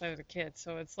it since I was a kid,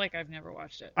 so it's like I've never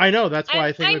watched it. I know, that's why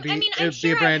I think it would be, I mean, I'm it'd be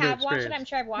sure a brand I new have watched it. experience. I'm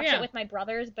sure I've watched Yeah. it with my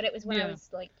brothers, but it was when I Yeah. was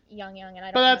like young, and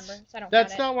I don't But remember, so I don't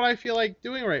that's count not what I feel like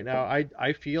doing right now.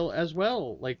 I feel as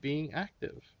well like being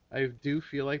active. I do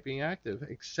feel like being active,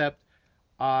 except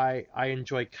I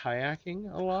enjoy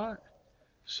kayaking a lot.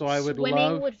 So I would Swimming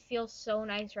love would feel so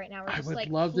nice right now. We're I just, would like,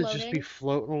 love to just be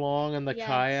floating. floating along in the Yes.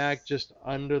 kayak, just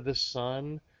under the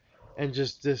sun, and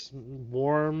just this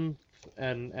warm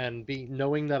and be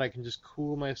knowing that I can just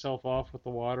cool myself off with the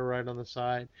water right on the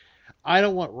side. I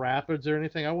don't want rapids or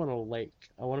anything. I want a lake.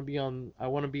 I want to be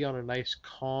on a nice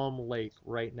calm lake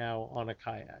right now on a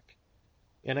kayak.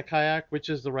 In a kayak, which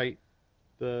is the right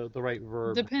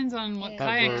verb. Depends on what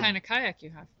Yeah. kind of kayak you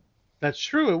have. That's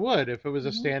true. It would if it was a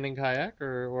Mhm. standing kayak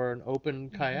or an open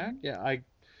kayak. Yeah, I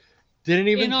didn't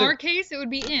even In think. our case, it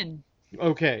would be in.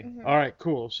 Okay. Mhm. All right.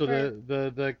 Cool. So For-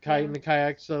 the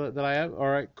kayaks that I have. All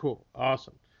right. Cool.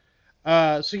 Awesome.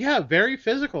 So yeah, very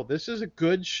physical. This is a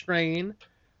good strain.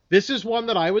 This is one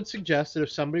that I would suggest that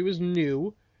if somebody was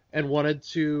new and wanted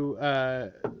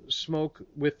to smoke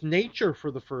with nature for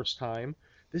the first time,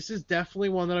 this is definitely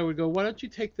one that I would go, why don't you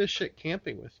take this shit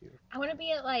camping with you? I want to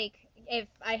be at, like, if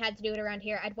I had to do it around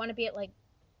here, I'd want to be at, like,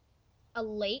 a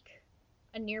lake,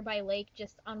 a nearby lake,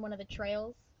 just on one of the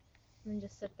trails, and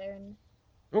just sit there and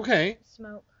Okay.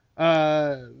 smoke.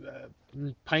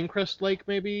 Pinecrest Lake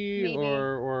maybe, Maybe.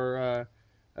 or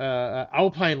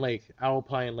Alpine Lake.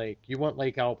 Alpine Lake. You want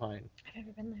Lake Alpine. I've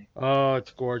never been there. Oh,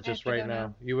 it's I gorgeous have to right go now.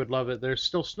 now. You would love it. There's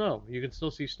still snow. You can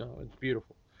still see snow. It's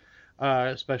beautiful.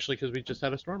 Especially because we just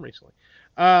had a storm recently.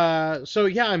 So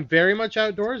yeah, I'm very much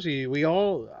outdoorsy.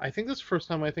 I think this is the first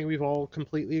time I think we've all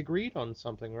completely agreed on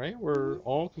something, right? We're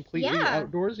all completely Yeah.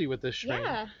 outdoorsy with this strain.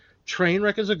 Yeah.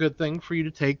 Trainwreck is a good thing for you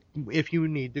to take if you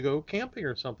need to go camping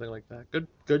or something like that.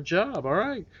 Good job. All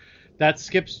right. That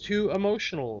skips to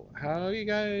emotional. How you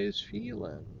guys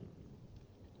feeling?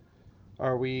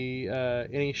 Are we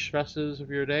any stresses of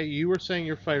your day? You were saying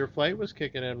your fight or flight was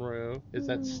kicking in, Rue. Is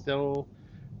that still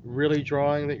really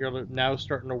drawing that you're now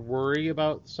starting to worry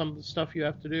about some of the stuff you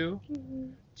have to do?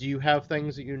 Do you have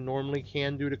things that you normally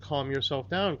can do to calm yourself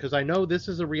down? Because I know this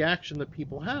is a reaction that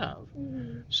people have.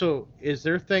 So is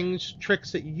there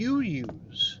tricks that you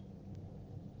use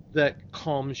that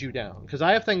calms you down? Because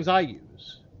I have things I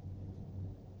use.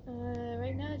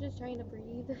 Right now, just trying to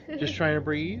breathe. Just trying to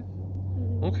breathe?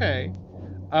 Okay.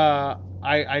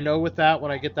 I know with that,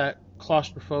 when I get that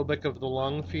claustrophobic of the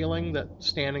lung feeling, that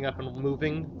standing up and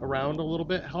moving around a little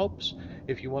bit helps.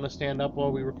 If you want to stand up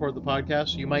while we record the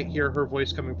podcast, you might hear her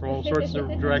voice coming from all sorts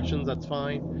of directions. That's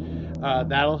fine.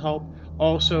 That'll help.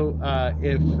 Also,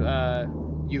 if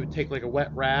you take like a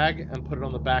wet rag and put it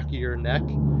on the back of your neck,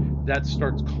 that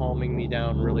starts calming me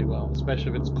down really well,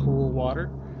 especially if it's cool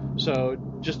water. So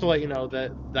just to let you know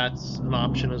that that's an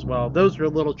option as well. Those are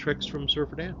little tricks from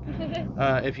Surfer Dan.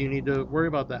 If you need to worry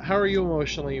about that. How are you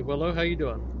emotionally, Willow? How you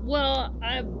doing? Well,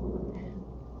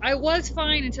 I was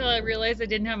fine until I realized I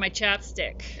didn't have my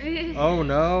chapstick. Oh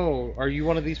no! Are you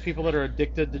one of these people that are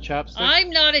addicted to chapstick?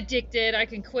 I'm not addicted. I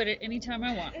can quit it anytime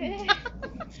I want.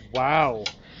 Wow.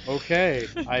 Okay,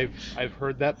 I've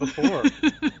heard that before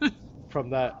from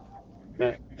that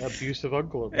abusive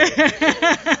uncle of mine.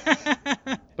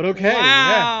 But okay,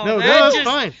 Wow, yeah, no, that that's just-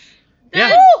 fine. That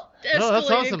Yeah, escalated no, that's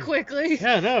awesome. quickly.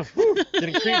 Yeah, no, whew,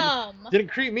 Yum. didn't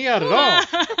creep me out at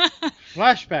all.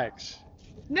 Flashbacks.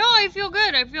 No, I feel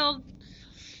good. I feel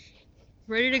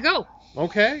ready to go.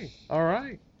 Okay, all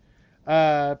right.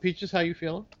 Peaches, how you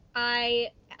feeling? I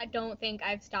don't think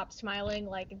I've stopped smiling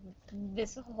like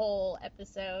this whole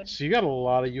episode. So you got a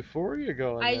lot of euphoria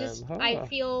going. I then, just huh? I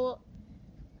feel.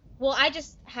 Well, I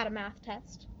just had a math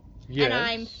test, Yes. and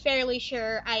I'm fairly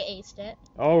sure I aced it.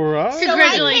 All right. So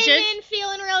Congratulations. I came in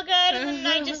feeling real good, and then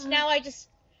I just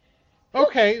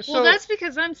Okay, so Well, that's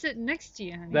because I'm sitting next to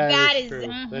you, honey. That that is- is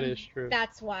true. That is true.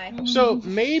 that's why. So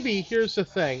maybe here's the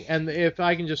thing, and if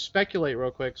I can just speculate real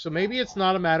quick, so maybe it's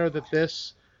not a matter that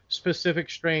this specific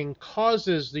strain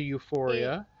causes the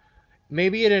euphoria.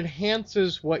 Maybe it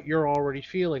enhances what you're already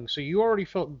feeling. So you already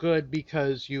felt good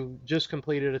because you just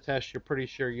completed a test you're pretty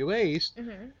sure you aced,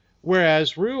 Mhm.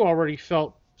 whereas Rue already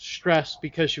felt stressed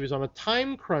because she was on a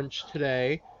time crunch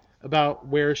today about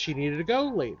where she needed to go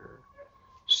later.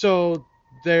 So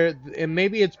there, and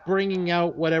maybe it's bringing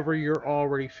out whatever you're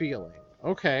already feeling.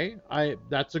 Okay,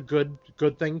 that's a good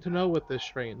thing to know with this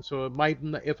strain. So it might,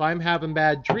 if I'm having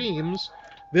bad dreams,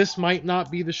 this might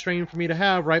not be the strain for me to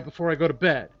have right before I go to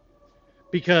bed,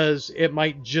 because it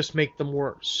might just make them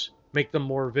worse, make them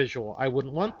more visual. I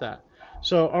wouldn't want that.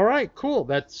 So all right, cool.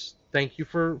 Thank you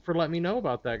for letting me know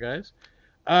about that, guys.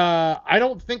 I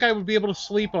don't think I would be able to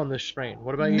sleep on this strain.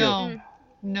 What about you? No.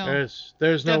 No. There's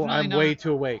no. Definitely I'm not. way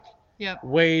too awake. Yep.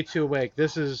 Way too awake.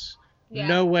 This is Yeah.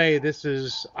 no way. This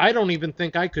is. I don't even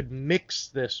think I could mix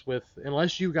this with,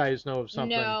 unless you guys know of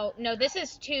something. No, this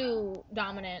is too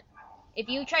dominant. If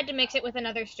you tried to mix it with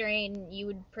another strain, you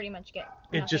would pretty much get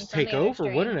It'd nothing just from take the other over,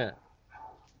 strain. wouldn't it?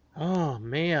 Oh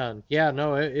man, yeah.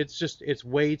 No, it's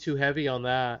way too heavy on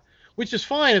that. Which is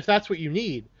fine if that's what you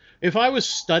need. If I was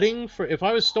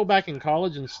still back in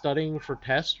college and studying for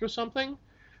tests or something,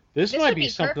 this might would be be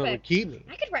something that would perfect. keep me.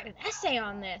 I could write an essay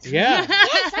on this. Yeah.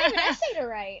 Yes, I have an essay to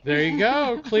write. There you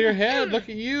go. Clear head. Look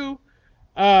at you.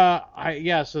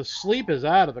 So sleep is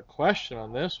out of the question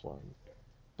on this one.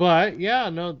 But yeah,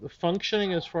 no, the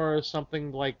functioning as far as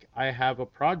something like I have a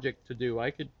project to do,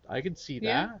 I could see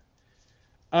Yeah.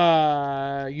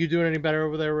 that. You doing any better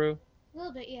over there, Rue? A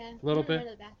little bit, yeah. Little I'm gonna bit?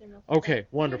 go to the bathroom real quick. Okay,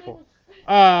 wonderful.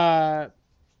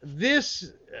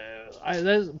 This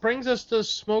that brings us to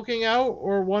smoking out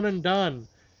or one and done.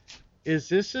 Is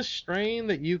this a strain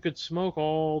that you could smoke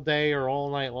all day or all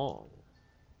night long?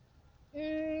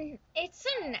 It's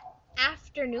an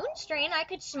afternoon strain. I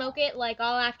could smoke it like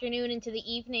all afternoon into the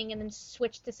evening and then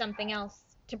switch to something else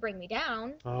to bring me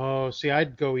down. Oh, see,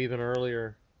 I'd go even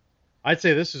earlier. I'd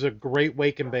say this is a great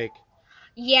wake and bake.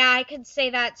 Yeah, I could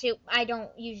say that too. I don't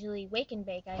usually wake and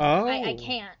bake. I Oh.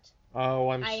 can't. Oh,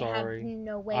 I'm I sorry. have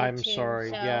no way I'm to. sorry.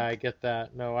 So, Yeah, I get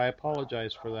that. No, I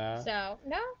apologize for that. So,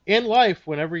 no. In life,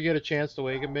 whenever you get a chance to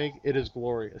wake and bake, it is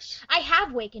glorious. I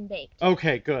have wake and baked.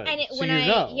 Okay, good. And so you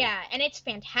know. Yeah, and it's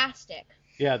fantastic.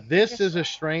 Yeah, this Just- is a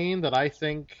strain that I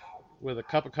think, with a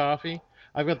cup of coffee,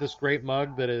 I've got this great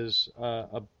mug that is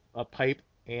a pipe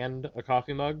and a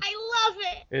coffee mug. I love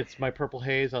it. It's my Purple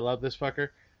Haze. I love this fucker.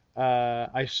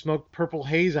 I smoked Purple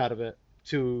Haze out of it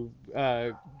to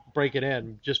break it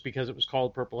in, just because it was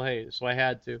called Purple Haze, so I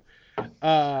had to.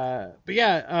 But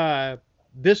yeah,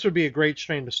 this would be a great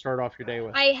strain to start off your day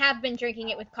with. I have been drinking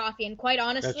it with coffee, and quite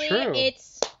honestly, true.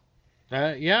 it's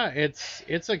Yeah,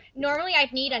 it's a. normally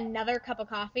I'd need another cup of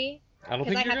coffee I don't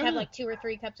because think I you're have to have gonna. like 2 or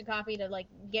 3 cups of coffee to like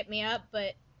get me up,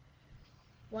 but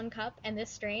 1 cup and this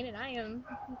strain, and I am.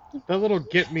 That little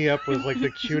get me up was like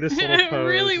the cutest little It pose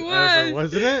really ever, was.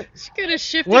 wasn't it? She could have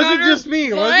shifted Was on it her just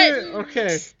me? Was butt it? and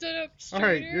Okay. Stood up All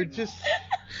right, straighter. you're just.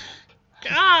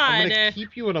 God. I'm gonna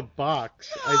keep you in a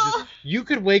box. You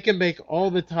could wake and bake all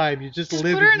the time. You just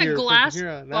live Put her in here a from glass here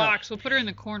on out. box. We'll put her in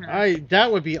the corner.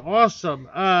 That would be awesome.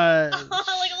 like a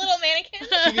little mannequin.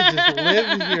 She can just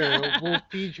live here. We'll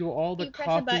feed you all the You press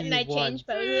coffee a button, you I want. change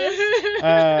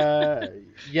poses.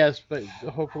 Yes, but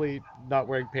hopefully not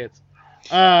wearing pants.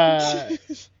 I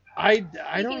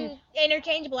You don't. can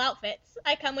interchangeable outfits.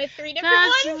 I come with 3 different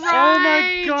That's ones.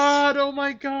 right. Oh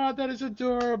my god, that is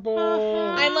adorable.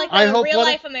 I'm like I a hope real one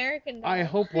of- life American doll. I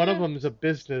hope one of them is a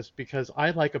business because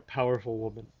I like a powerful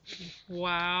woman.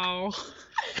 Wow.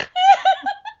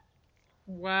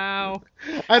 Wow.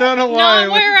 I don't know why.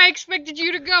 Not where I expected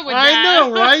you to go with I that.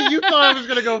 know, right? You thought I was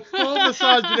gonna go full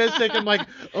misogynistic and like,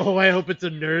 oh, I hope it's a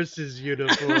nurse's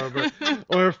uniform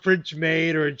or a French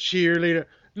maid or a cheerleader.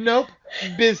 Nope,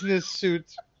 business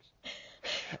suits,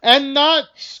 and not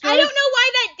skirts. I don't know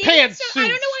why that didn't. Pantsuits. I don't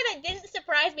know why that didn't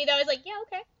surprise me though. I was like, yeah,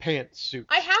 okay. Pantsuits.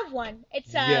 I have one. It's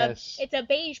a Yes. it's a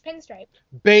beige pinstripe.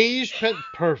 Beige pen.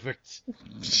 Perfect.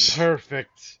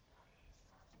 Perfect.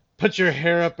 Put your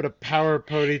hair up in a power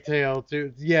ponytail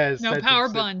too. Yes. No, that's power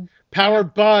it. bun. Power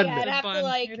bun. Yeah, I'd have to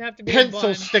like It'd have to be a Pencil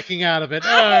bun. sticking out of it. Ow!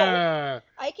 Ah.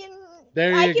 I can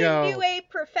There I you can go. do a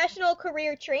professional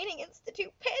career training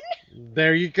institute pin.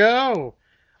 There you go.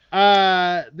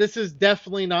 This is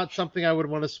definitely not something I would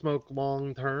want to smoke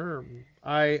long term.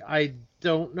 I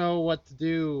don't know what to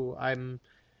do. I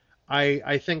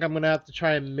think I'm gonna have to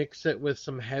try and mix it with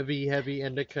some heavy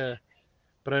indica,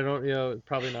 but I don't,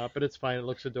 probably not. But it's fine. It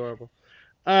looks adorable.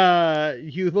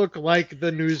 You look like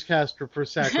the newscaster for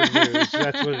Sacred News.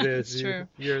 That's what it is. It's true.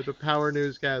 You're the power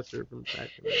newscaster from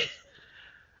Sacred News.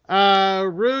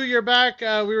 Rue, you're back.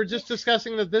 We were just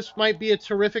discussing that this might be a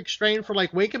terrific strain for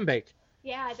like wake and bake.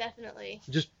 Yeah, definitely.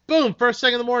 Just boom, first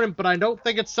thing in the morning. But I don't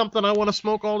think it's something I want to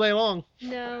smoke all day long.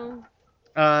 No.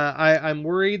 I'm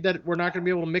worried that we're not going to be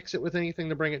able to mix it with anything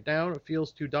to bring it down. It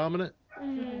feels too dominant.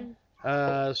 Mm-hmm.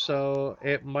 So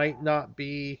it might not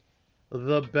be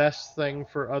the best thing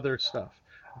for other stuff.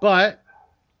 But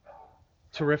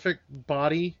terrific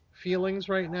body feelings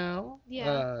right now.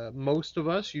 Yeah. Most of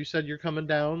us, you said you're coming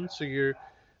down, so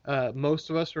most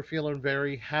of us are feeling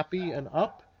very happy and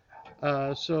up.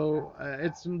 So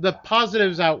it's the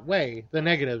positives outweigh the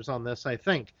negatives on this, I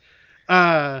think.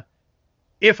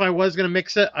 If I was going to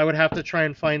mix it, I would have to try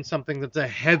and find something that's a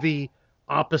heavy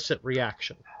opposite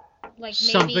reaction. Like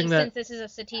maybe Something that- since this is a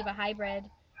sativa hybrid,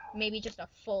 maybe just a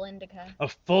full indica. A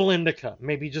full indica,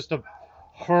 maybe just a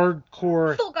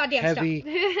hardcore, Full goddamn heavy,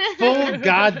 stop. full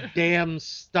goddamn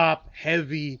stop,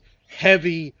 heavy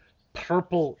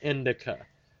purple indica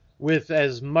with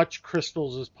as much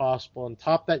crystals as possible, and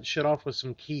top that shit off with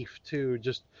some keef too.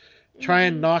 Just try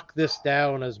and knock this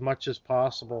down as much as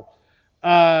possible.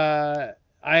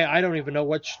 I don't even know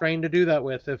what strain to do that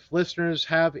with. If listeners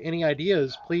have any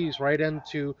ideas, please write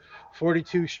into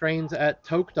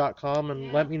 42strains@toke.com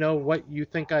and let me know what you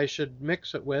think I should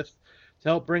mix it with to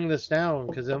help bring this down,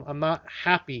 because I'm not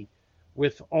happy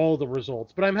with all the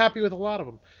results, but I'm happy with a lot of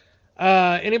them.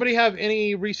 Anybody have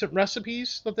any recent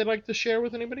recipes that they'd like to share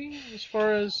with anybody as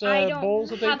far as I don't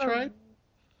bowls that they've have tried?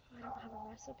 I don't have a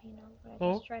recipe, no, but I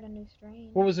Oh. just tried a new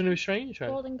strain. What was the new strain you tried?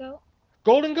 Golden Goat.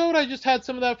 Golden Goat, I just had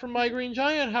some of that from My Green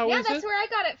Giant. How Yeah, is that's it? where I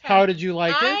got it from. How did you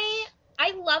like it?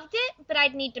 I loved it, but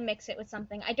I'd need to mix it with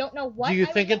something. I don't know what. Do you I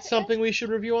would think mix it's it with. something we should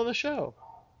review on the show?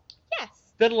 Yes.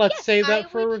 Then let's Yes, save I that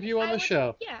for a would- review on I the would-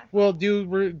 show. Yeah. We'll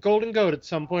do Golden Goat at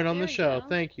some point on There the we show. go.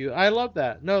 Thank you. I love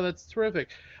that. No, that's terrific.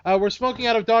 We're smoking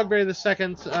out of Dogberry the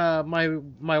Second.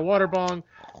 My water bong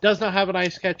does not have an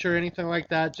ice catcher or anything like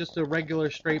that. Just a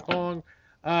regular straight bong.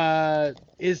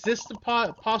 Is this the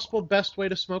possible best way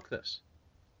to smoke this?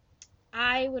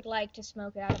 I would like to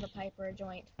smoke it out of a pipe or a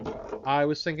joint. I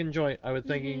was thinking joint. I was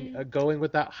thinking going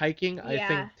with that hiking. I think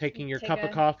Yeah, taking your take cup of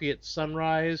a- coffee at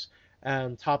sunrise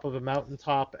and top of a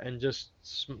mountaintop and just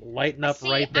lighting up See,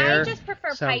 right there. I just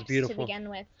prefer Sounds pipes beautiful. to begin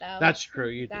with, though. That's true.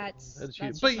 You do. That's you.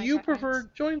 just But my you preference. prefer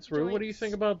joints, Rue. What do you Joints.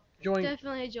 think about joint?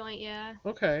 Definitely a joint, yeah.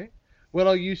 Okay.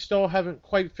 Well, you still haven't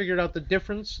quite figured out the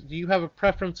difference. Do you have a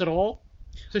preference at all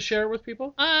to share with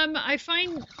people? I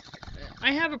find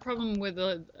I have a problem with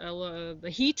the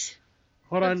heat.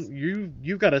 Hold on.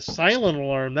 You've got a silent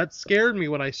alarm. That scared me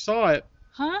when I saw it.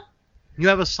 Huh? You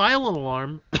have a silent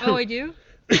alarm. Oh, I do?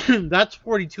 That's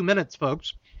 42 minutes,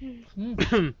 folks.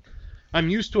 I'm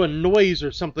used to a noise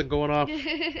or something going off.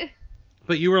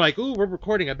 But you were like, ooh, we're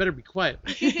recording. I better be quiet.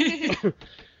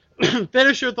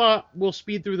 Finish your thought. We'll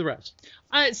speed through the rest.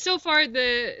 So far,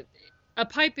 a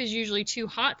pipe is usually too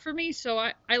hot for me, so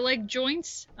I like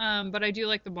joints, but I do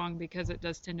like the bong because it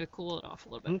does tend to cool it off a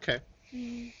little bit. Okay.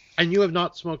 And you have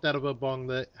not smoked out of a bong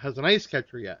that has an ice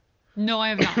catcher yet. No, I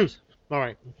have not. All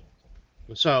right.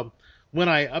 So when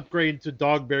I upgrade to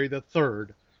Dogberry the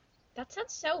Third, That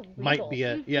sounds so regal. might be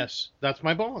it. Yes, that's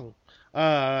my bong.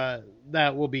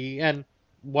 That will be, and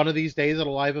one of these days at a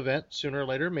live event, sooner or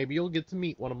later, maybe you'll get to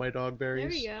meet one of my dog There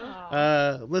berries. we go.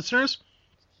 Aw, Listeners,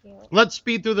 cute. let's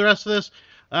speed through the rest of this.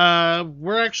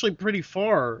 We're actually pretty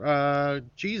far.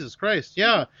 Jesus Christ,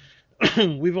 yeah.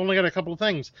 We've only got a couple of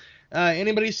things.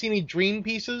 Anybody see any dream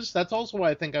pieces? That's also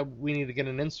why I think we need to get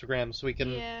an Instagram so we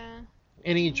can... Yeah.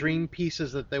 Any dream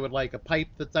pieces that they would like. A pipe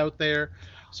that's out there.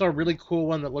 Saw a really cool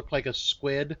one that looked like a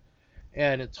squid,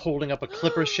 and it's holding up a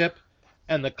clipper ship,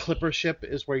 and the clipper ship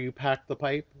is where you pack the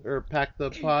pipe, or pack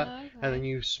the pot, and then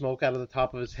you smoke out of the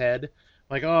top of his head.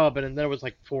 I'm like, oh, but then there was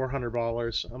like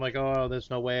 $400. I'm like, oh,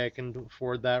 there's no way I can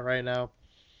afford that right now.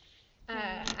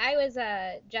 I was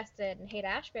just in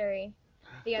Haight-Ashbury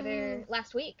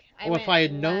last week. Well, if I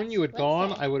had known last you had gone,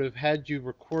 Wednesday. I would have had you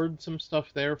record some stuff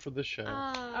there for the show.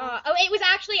 It was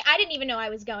actually, I didn't even know I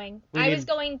was going. I was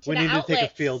going to we the need outlets. to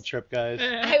take a field trip, guys.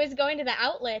 I was going to the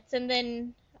outlets, and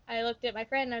then I looked at my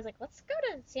friend, and I was like, let's go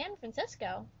to San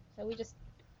Francisco. So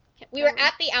we were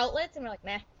at the outlets, and we're like,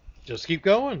 meh. Just keep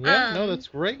going. Yeah, no, Um, that's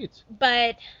great.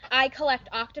 But I collect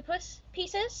octopus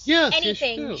pieces. Yes,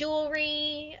 Anything. yes, you do.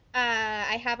 Jewelry.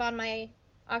 I have on my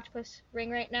octopus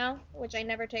ring right now, which I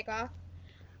never take off.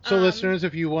 So, listeners,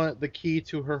 if you want the key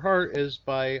to her heart is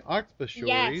by octopus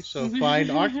jewelry, Yes. so find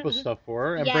octopus stuff for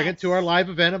her and bring it to Yes. our live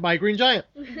event at My Green Giant.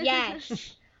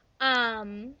 Yes.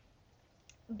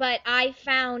 But I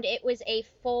found it was a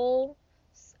full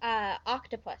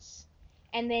octopus,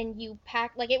 and then you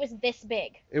pack like it was this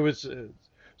big. It was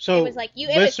so. It was like you.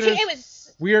 listeners, It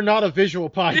was we are not a visual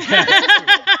podcast.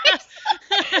 it was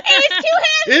 2 hands.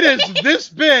 It is this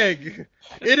big.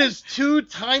 It is 2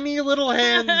 tiny little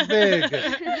hands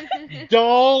big.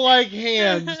 Doll-like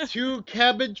hands. 2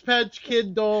 Cabbage Patch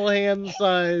Kid doll hand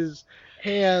size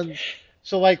hands.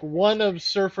 So like one of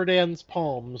Surfer Dan's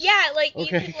palms. Yeah, like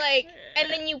Okay. you could like, and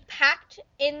then you packed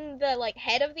in the like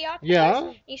head of the octopus.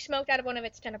 Yeah? You smoked out of one of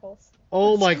its tentacles.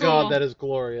 Oh my That's God, cool. that is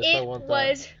glorious. I It want that.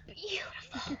 was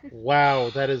beautiful.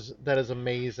 Wow, that is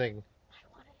amazing. I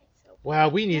wanted it so Wow,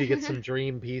 we need to get some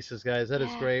dream pieces, guys. That is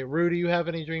Yeah. great. Rue, do you have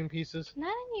any dream pieces?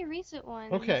 Not any recent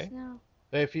ones. Okay. No.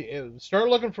 If you start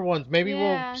looking for ones, maybe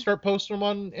Yeah. we'll start posting them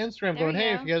on Instagram. There Going, we hey,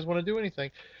 go. if you guys want to do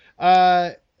anything.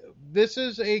 This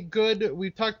is a good.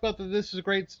 We've talked about that. This is a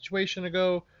great situation to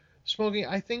go smoking.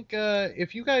 I think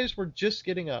if you guys were just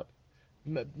getting up,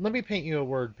 let me paint you a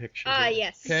word picture. here,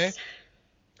 yes. Okay.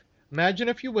 Imagine,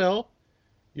 if you will,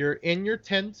 you're in your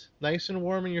tent, nice and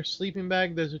warm in your sleeping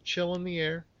bag. There's a chill in the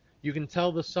air. You can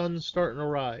tell the sun's starting to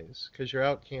rise because you're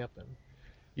out camping.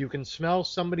 You can smell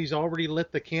somebody's already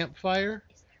lit the campfire.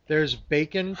 There's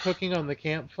bacon cooking on the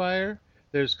campfire.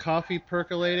 There's coffee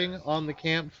percolating on the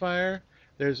campfire.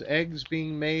 There's eggs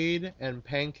being made and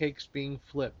pancakes being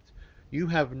flipped. You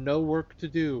have no work to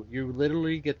do. You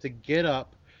literally get to get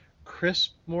up,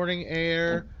 crisp morning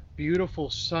air, beautiful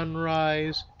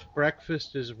sunrise,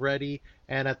 breakfast is ready,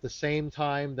 and at the same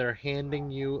time, they're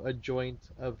handing you a joint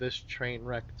of this train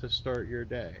wreck to start your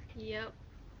day. Yep.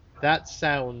 That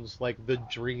sounds like the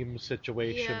dream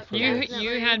situation Yeah. for You that.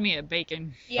 you had me at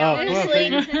bacon. Yeah, Oh, well, honestly,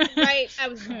 there right, I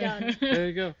was done. There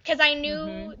you go. Because I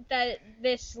knew that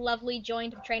this lovely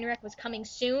joint of Trainwreck was coming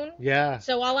soon, Yeah,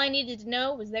 so all I needed to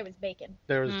know was there was bacon.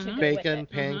 there was Mhm. bacon,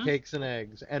 With it. pancakes, and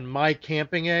eggs. And my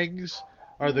camping eggs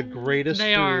are the greatest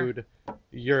They are. food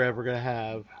you're ever going to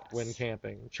have when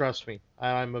camping. Trust me,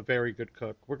 I'm a very good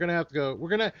cook. We're going to have to go.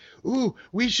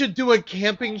 We should do a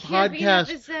camping Camping podcast.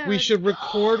 episode. We should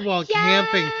record while Yes!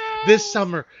 camping this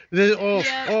summer.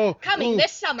 Yeah. Coming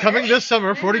this summer. Coming this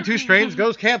summer, 42 Strains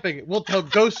goes camping. We'll tell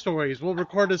ghost stories. We'll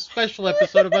record a special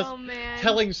episode of us Oh man.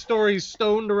 telling stories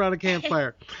stoned around a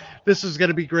campfire. This is going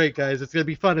to be great, guys. It's going to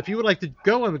be fun. If you would like to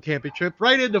go on the camping trip,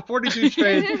 right into 42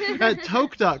 Strains at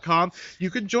toke.com. You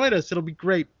can join us. It'll be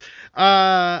great.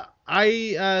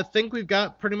 I think we've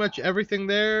got pretty much everything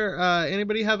there.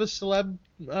 Anybody have a celeb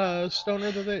stoner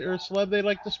or celeb they'd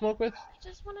like to smoke with? I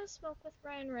just want to smoke with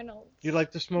Ryan Reynolds. You'd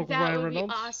like to smoke with That Ryan would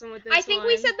Reynolds? be awesome with this I think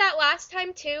we one. said that last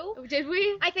time too. Oh, did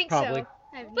we? I think Probably. so.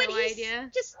 I have But no he's idea.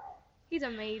 just He's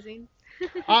amazing.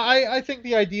 I think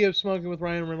the idea of smoking with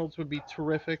Ryan Reynolds would be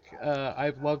terrific.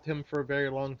 I've loved him for a very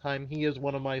long time. He is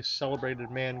one of my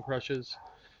celebrated man crushes.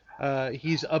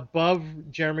 He's above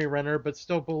Jeremy Renner, but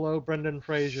still below Brendan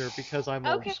Fraser because I'm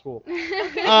Okay. old school.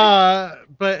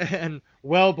 And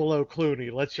well below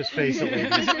Clooney. Let's just face it,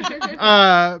 ladies.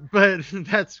 But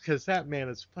that's because that man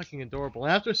is fucking adorable.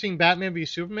 And after seeing Batman v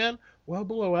Superman, well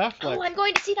below Affleck. Oh, I'm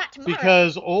going to see that tomorrow.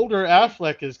 Because older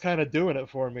Affleck is kind of doing it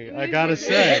for me. I gotta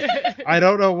say. I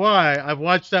don't know why. I've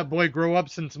watched that boy grow up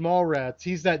since Mallrats.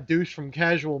 He's that douche from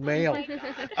Casual Mail.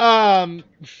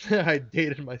 I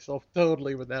dated myself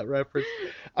totally with that reference.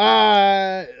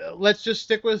 let's just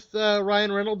stick with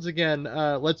Ryan Reynolds again.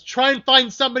 Let's try and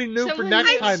find somebody new for Someone next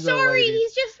new. I'm time, though, sorry, ladies.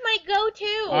 he's just my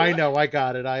go-to. I know, I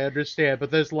got it, I understand,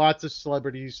 but there's lots of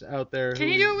celebrities out there. Can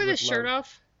who you do it we with would his shirt love.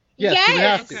 off? Yes, he would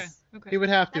have to. Okay. Okay. He would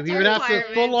have to. That's He a would have to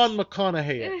requirement. full-on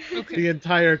McConaughey it Okay. the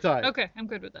entire time. Okay, I'm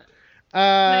good with that.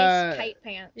 Nice tight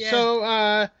pants. Yeah.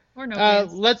 So, Or no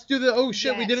pants. let's do the. Oh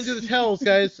shit, we didn't do the tells,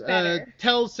 guys. Better.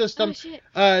 Tells system. Oh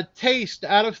shit. Taste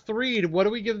out of 3. What do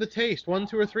we give the taste? 1,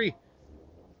 2, or 3?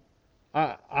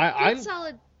 I'm. Good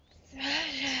solid 2,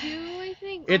 I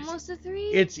think. It's- Almost a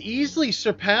 3. It's easily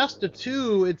surpassed a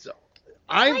 2.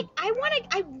 I want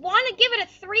to give it a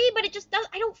 3, but it just does.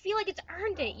 I don't feel like it's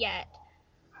earned it yet.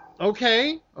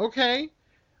 Okay.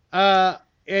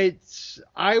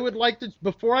 I would like to,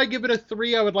 before I give it a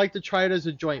 3, I would like to try it as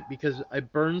a joint because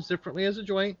it burns differently as a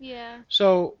joint. Yeah.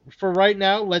 So for right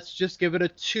now, let's just give it a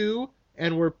 2,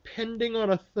 and we're pending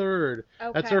on a 3rd.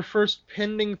 Okay. That's our first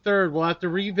pending 3rd. We'll have to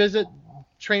revisit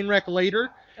Trainwreck later.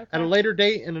 Okay. At a later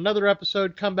date in another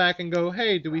episode, come back and go,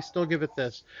 hey, do we still give it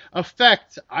this?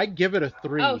 Effect, I give it a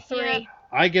 3. Oh, 3. Yeah.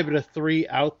 I give it a 3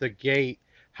 out the gate.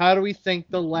 How do we think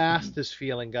the last is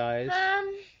feeling, guys?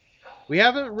 We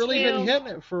haven't really been 2. hitting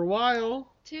it for a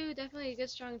while, 2, definitely a good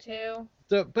strong 2.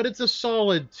 but it's a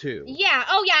solid 2. Yeah.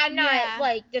 Oh, yeah. I'm not Yeah.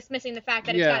 like dismissing the fact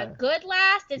that it's Yeah. got a good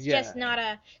last. It's Yeah. just not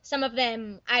a. Some of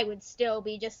them I would still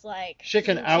be just like. Shit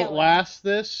can chilling. outlast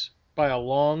this by a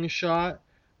long shot,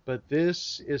 but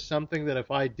this is something that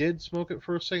if I did smoke it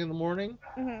first thing in the morning,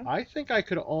 Mhm. I think I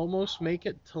could almost make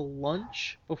it to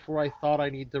lunch before I thought I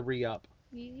need to re-up.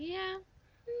 Yeah.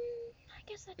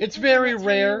 I guess that It's depends on very what time you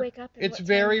rare. wake up and It's what time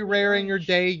very you eat rare in your lunch.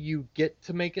 day you get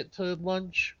to make it to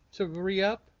lunch to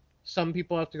re-up. Some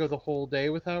people have to go the whole day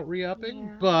without re-upping,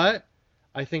 Yeah. but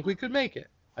I think we could make it.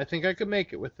 I think I could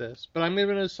make it with this, but I'm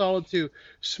giving it a solid 2.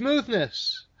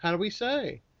 Smoothness, how do we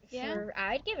say? Yeah.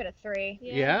 I'd give it a 3.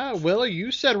 Yeah, Willie,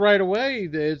 you said right away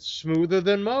that it's smoother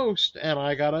than most, and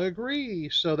I gotta agree.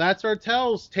 So that's our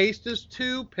tells. Taste is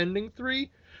 2, pending 3.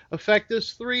 Effect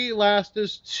is 3, last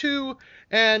is 2,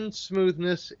 and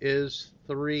smoothness is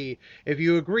 3. If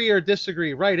you agree or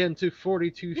disagree, write into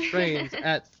 42strains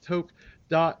at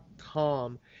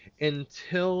toke.com.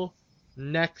 Until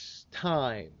next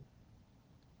time.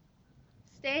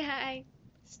 Stay high.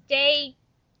 Stay.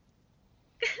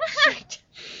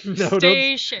 No,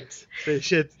 Stay shit. say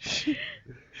shit.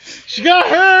 She got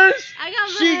hers! I got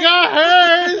She mine. got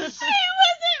hers! I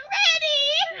wasn't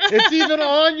ready. It's even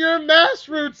on your mass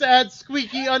roots at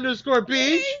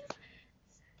squeaky_b.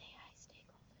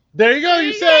 There you go,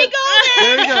 you said Stay it.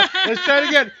 There you go. Let's try it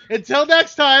again. Until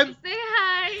next time, Stay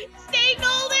high. Stay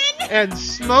golden. and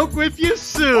smoke with you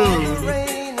soon.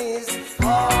 Rain is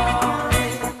falling.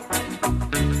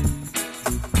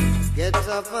 Get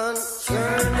up and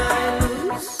turn and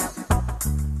loose.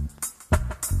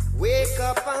 Wake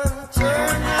up and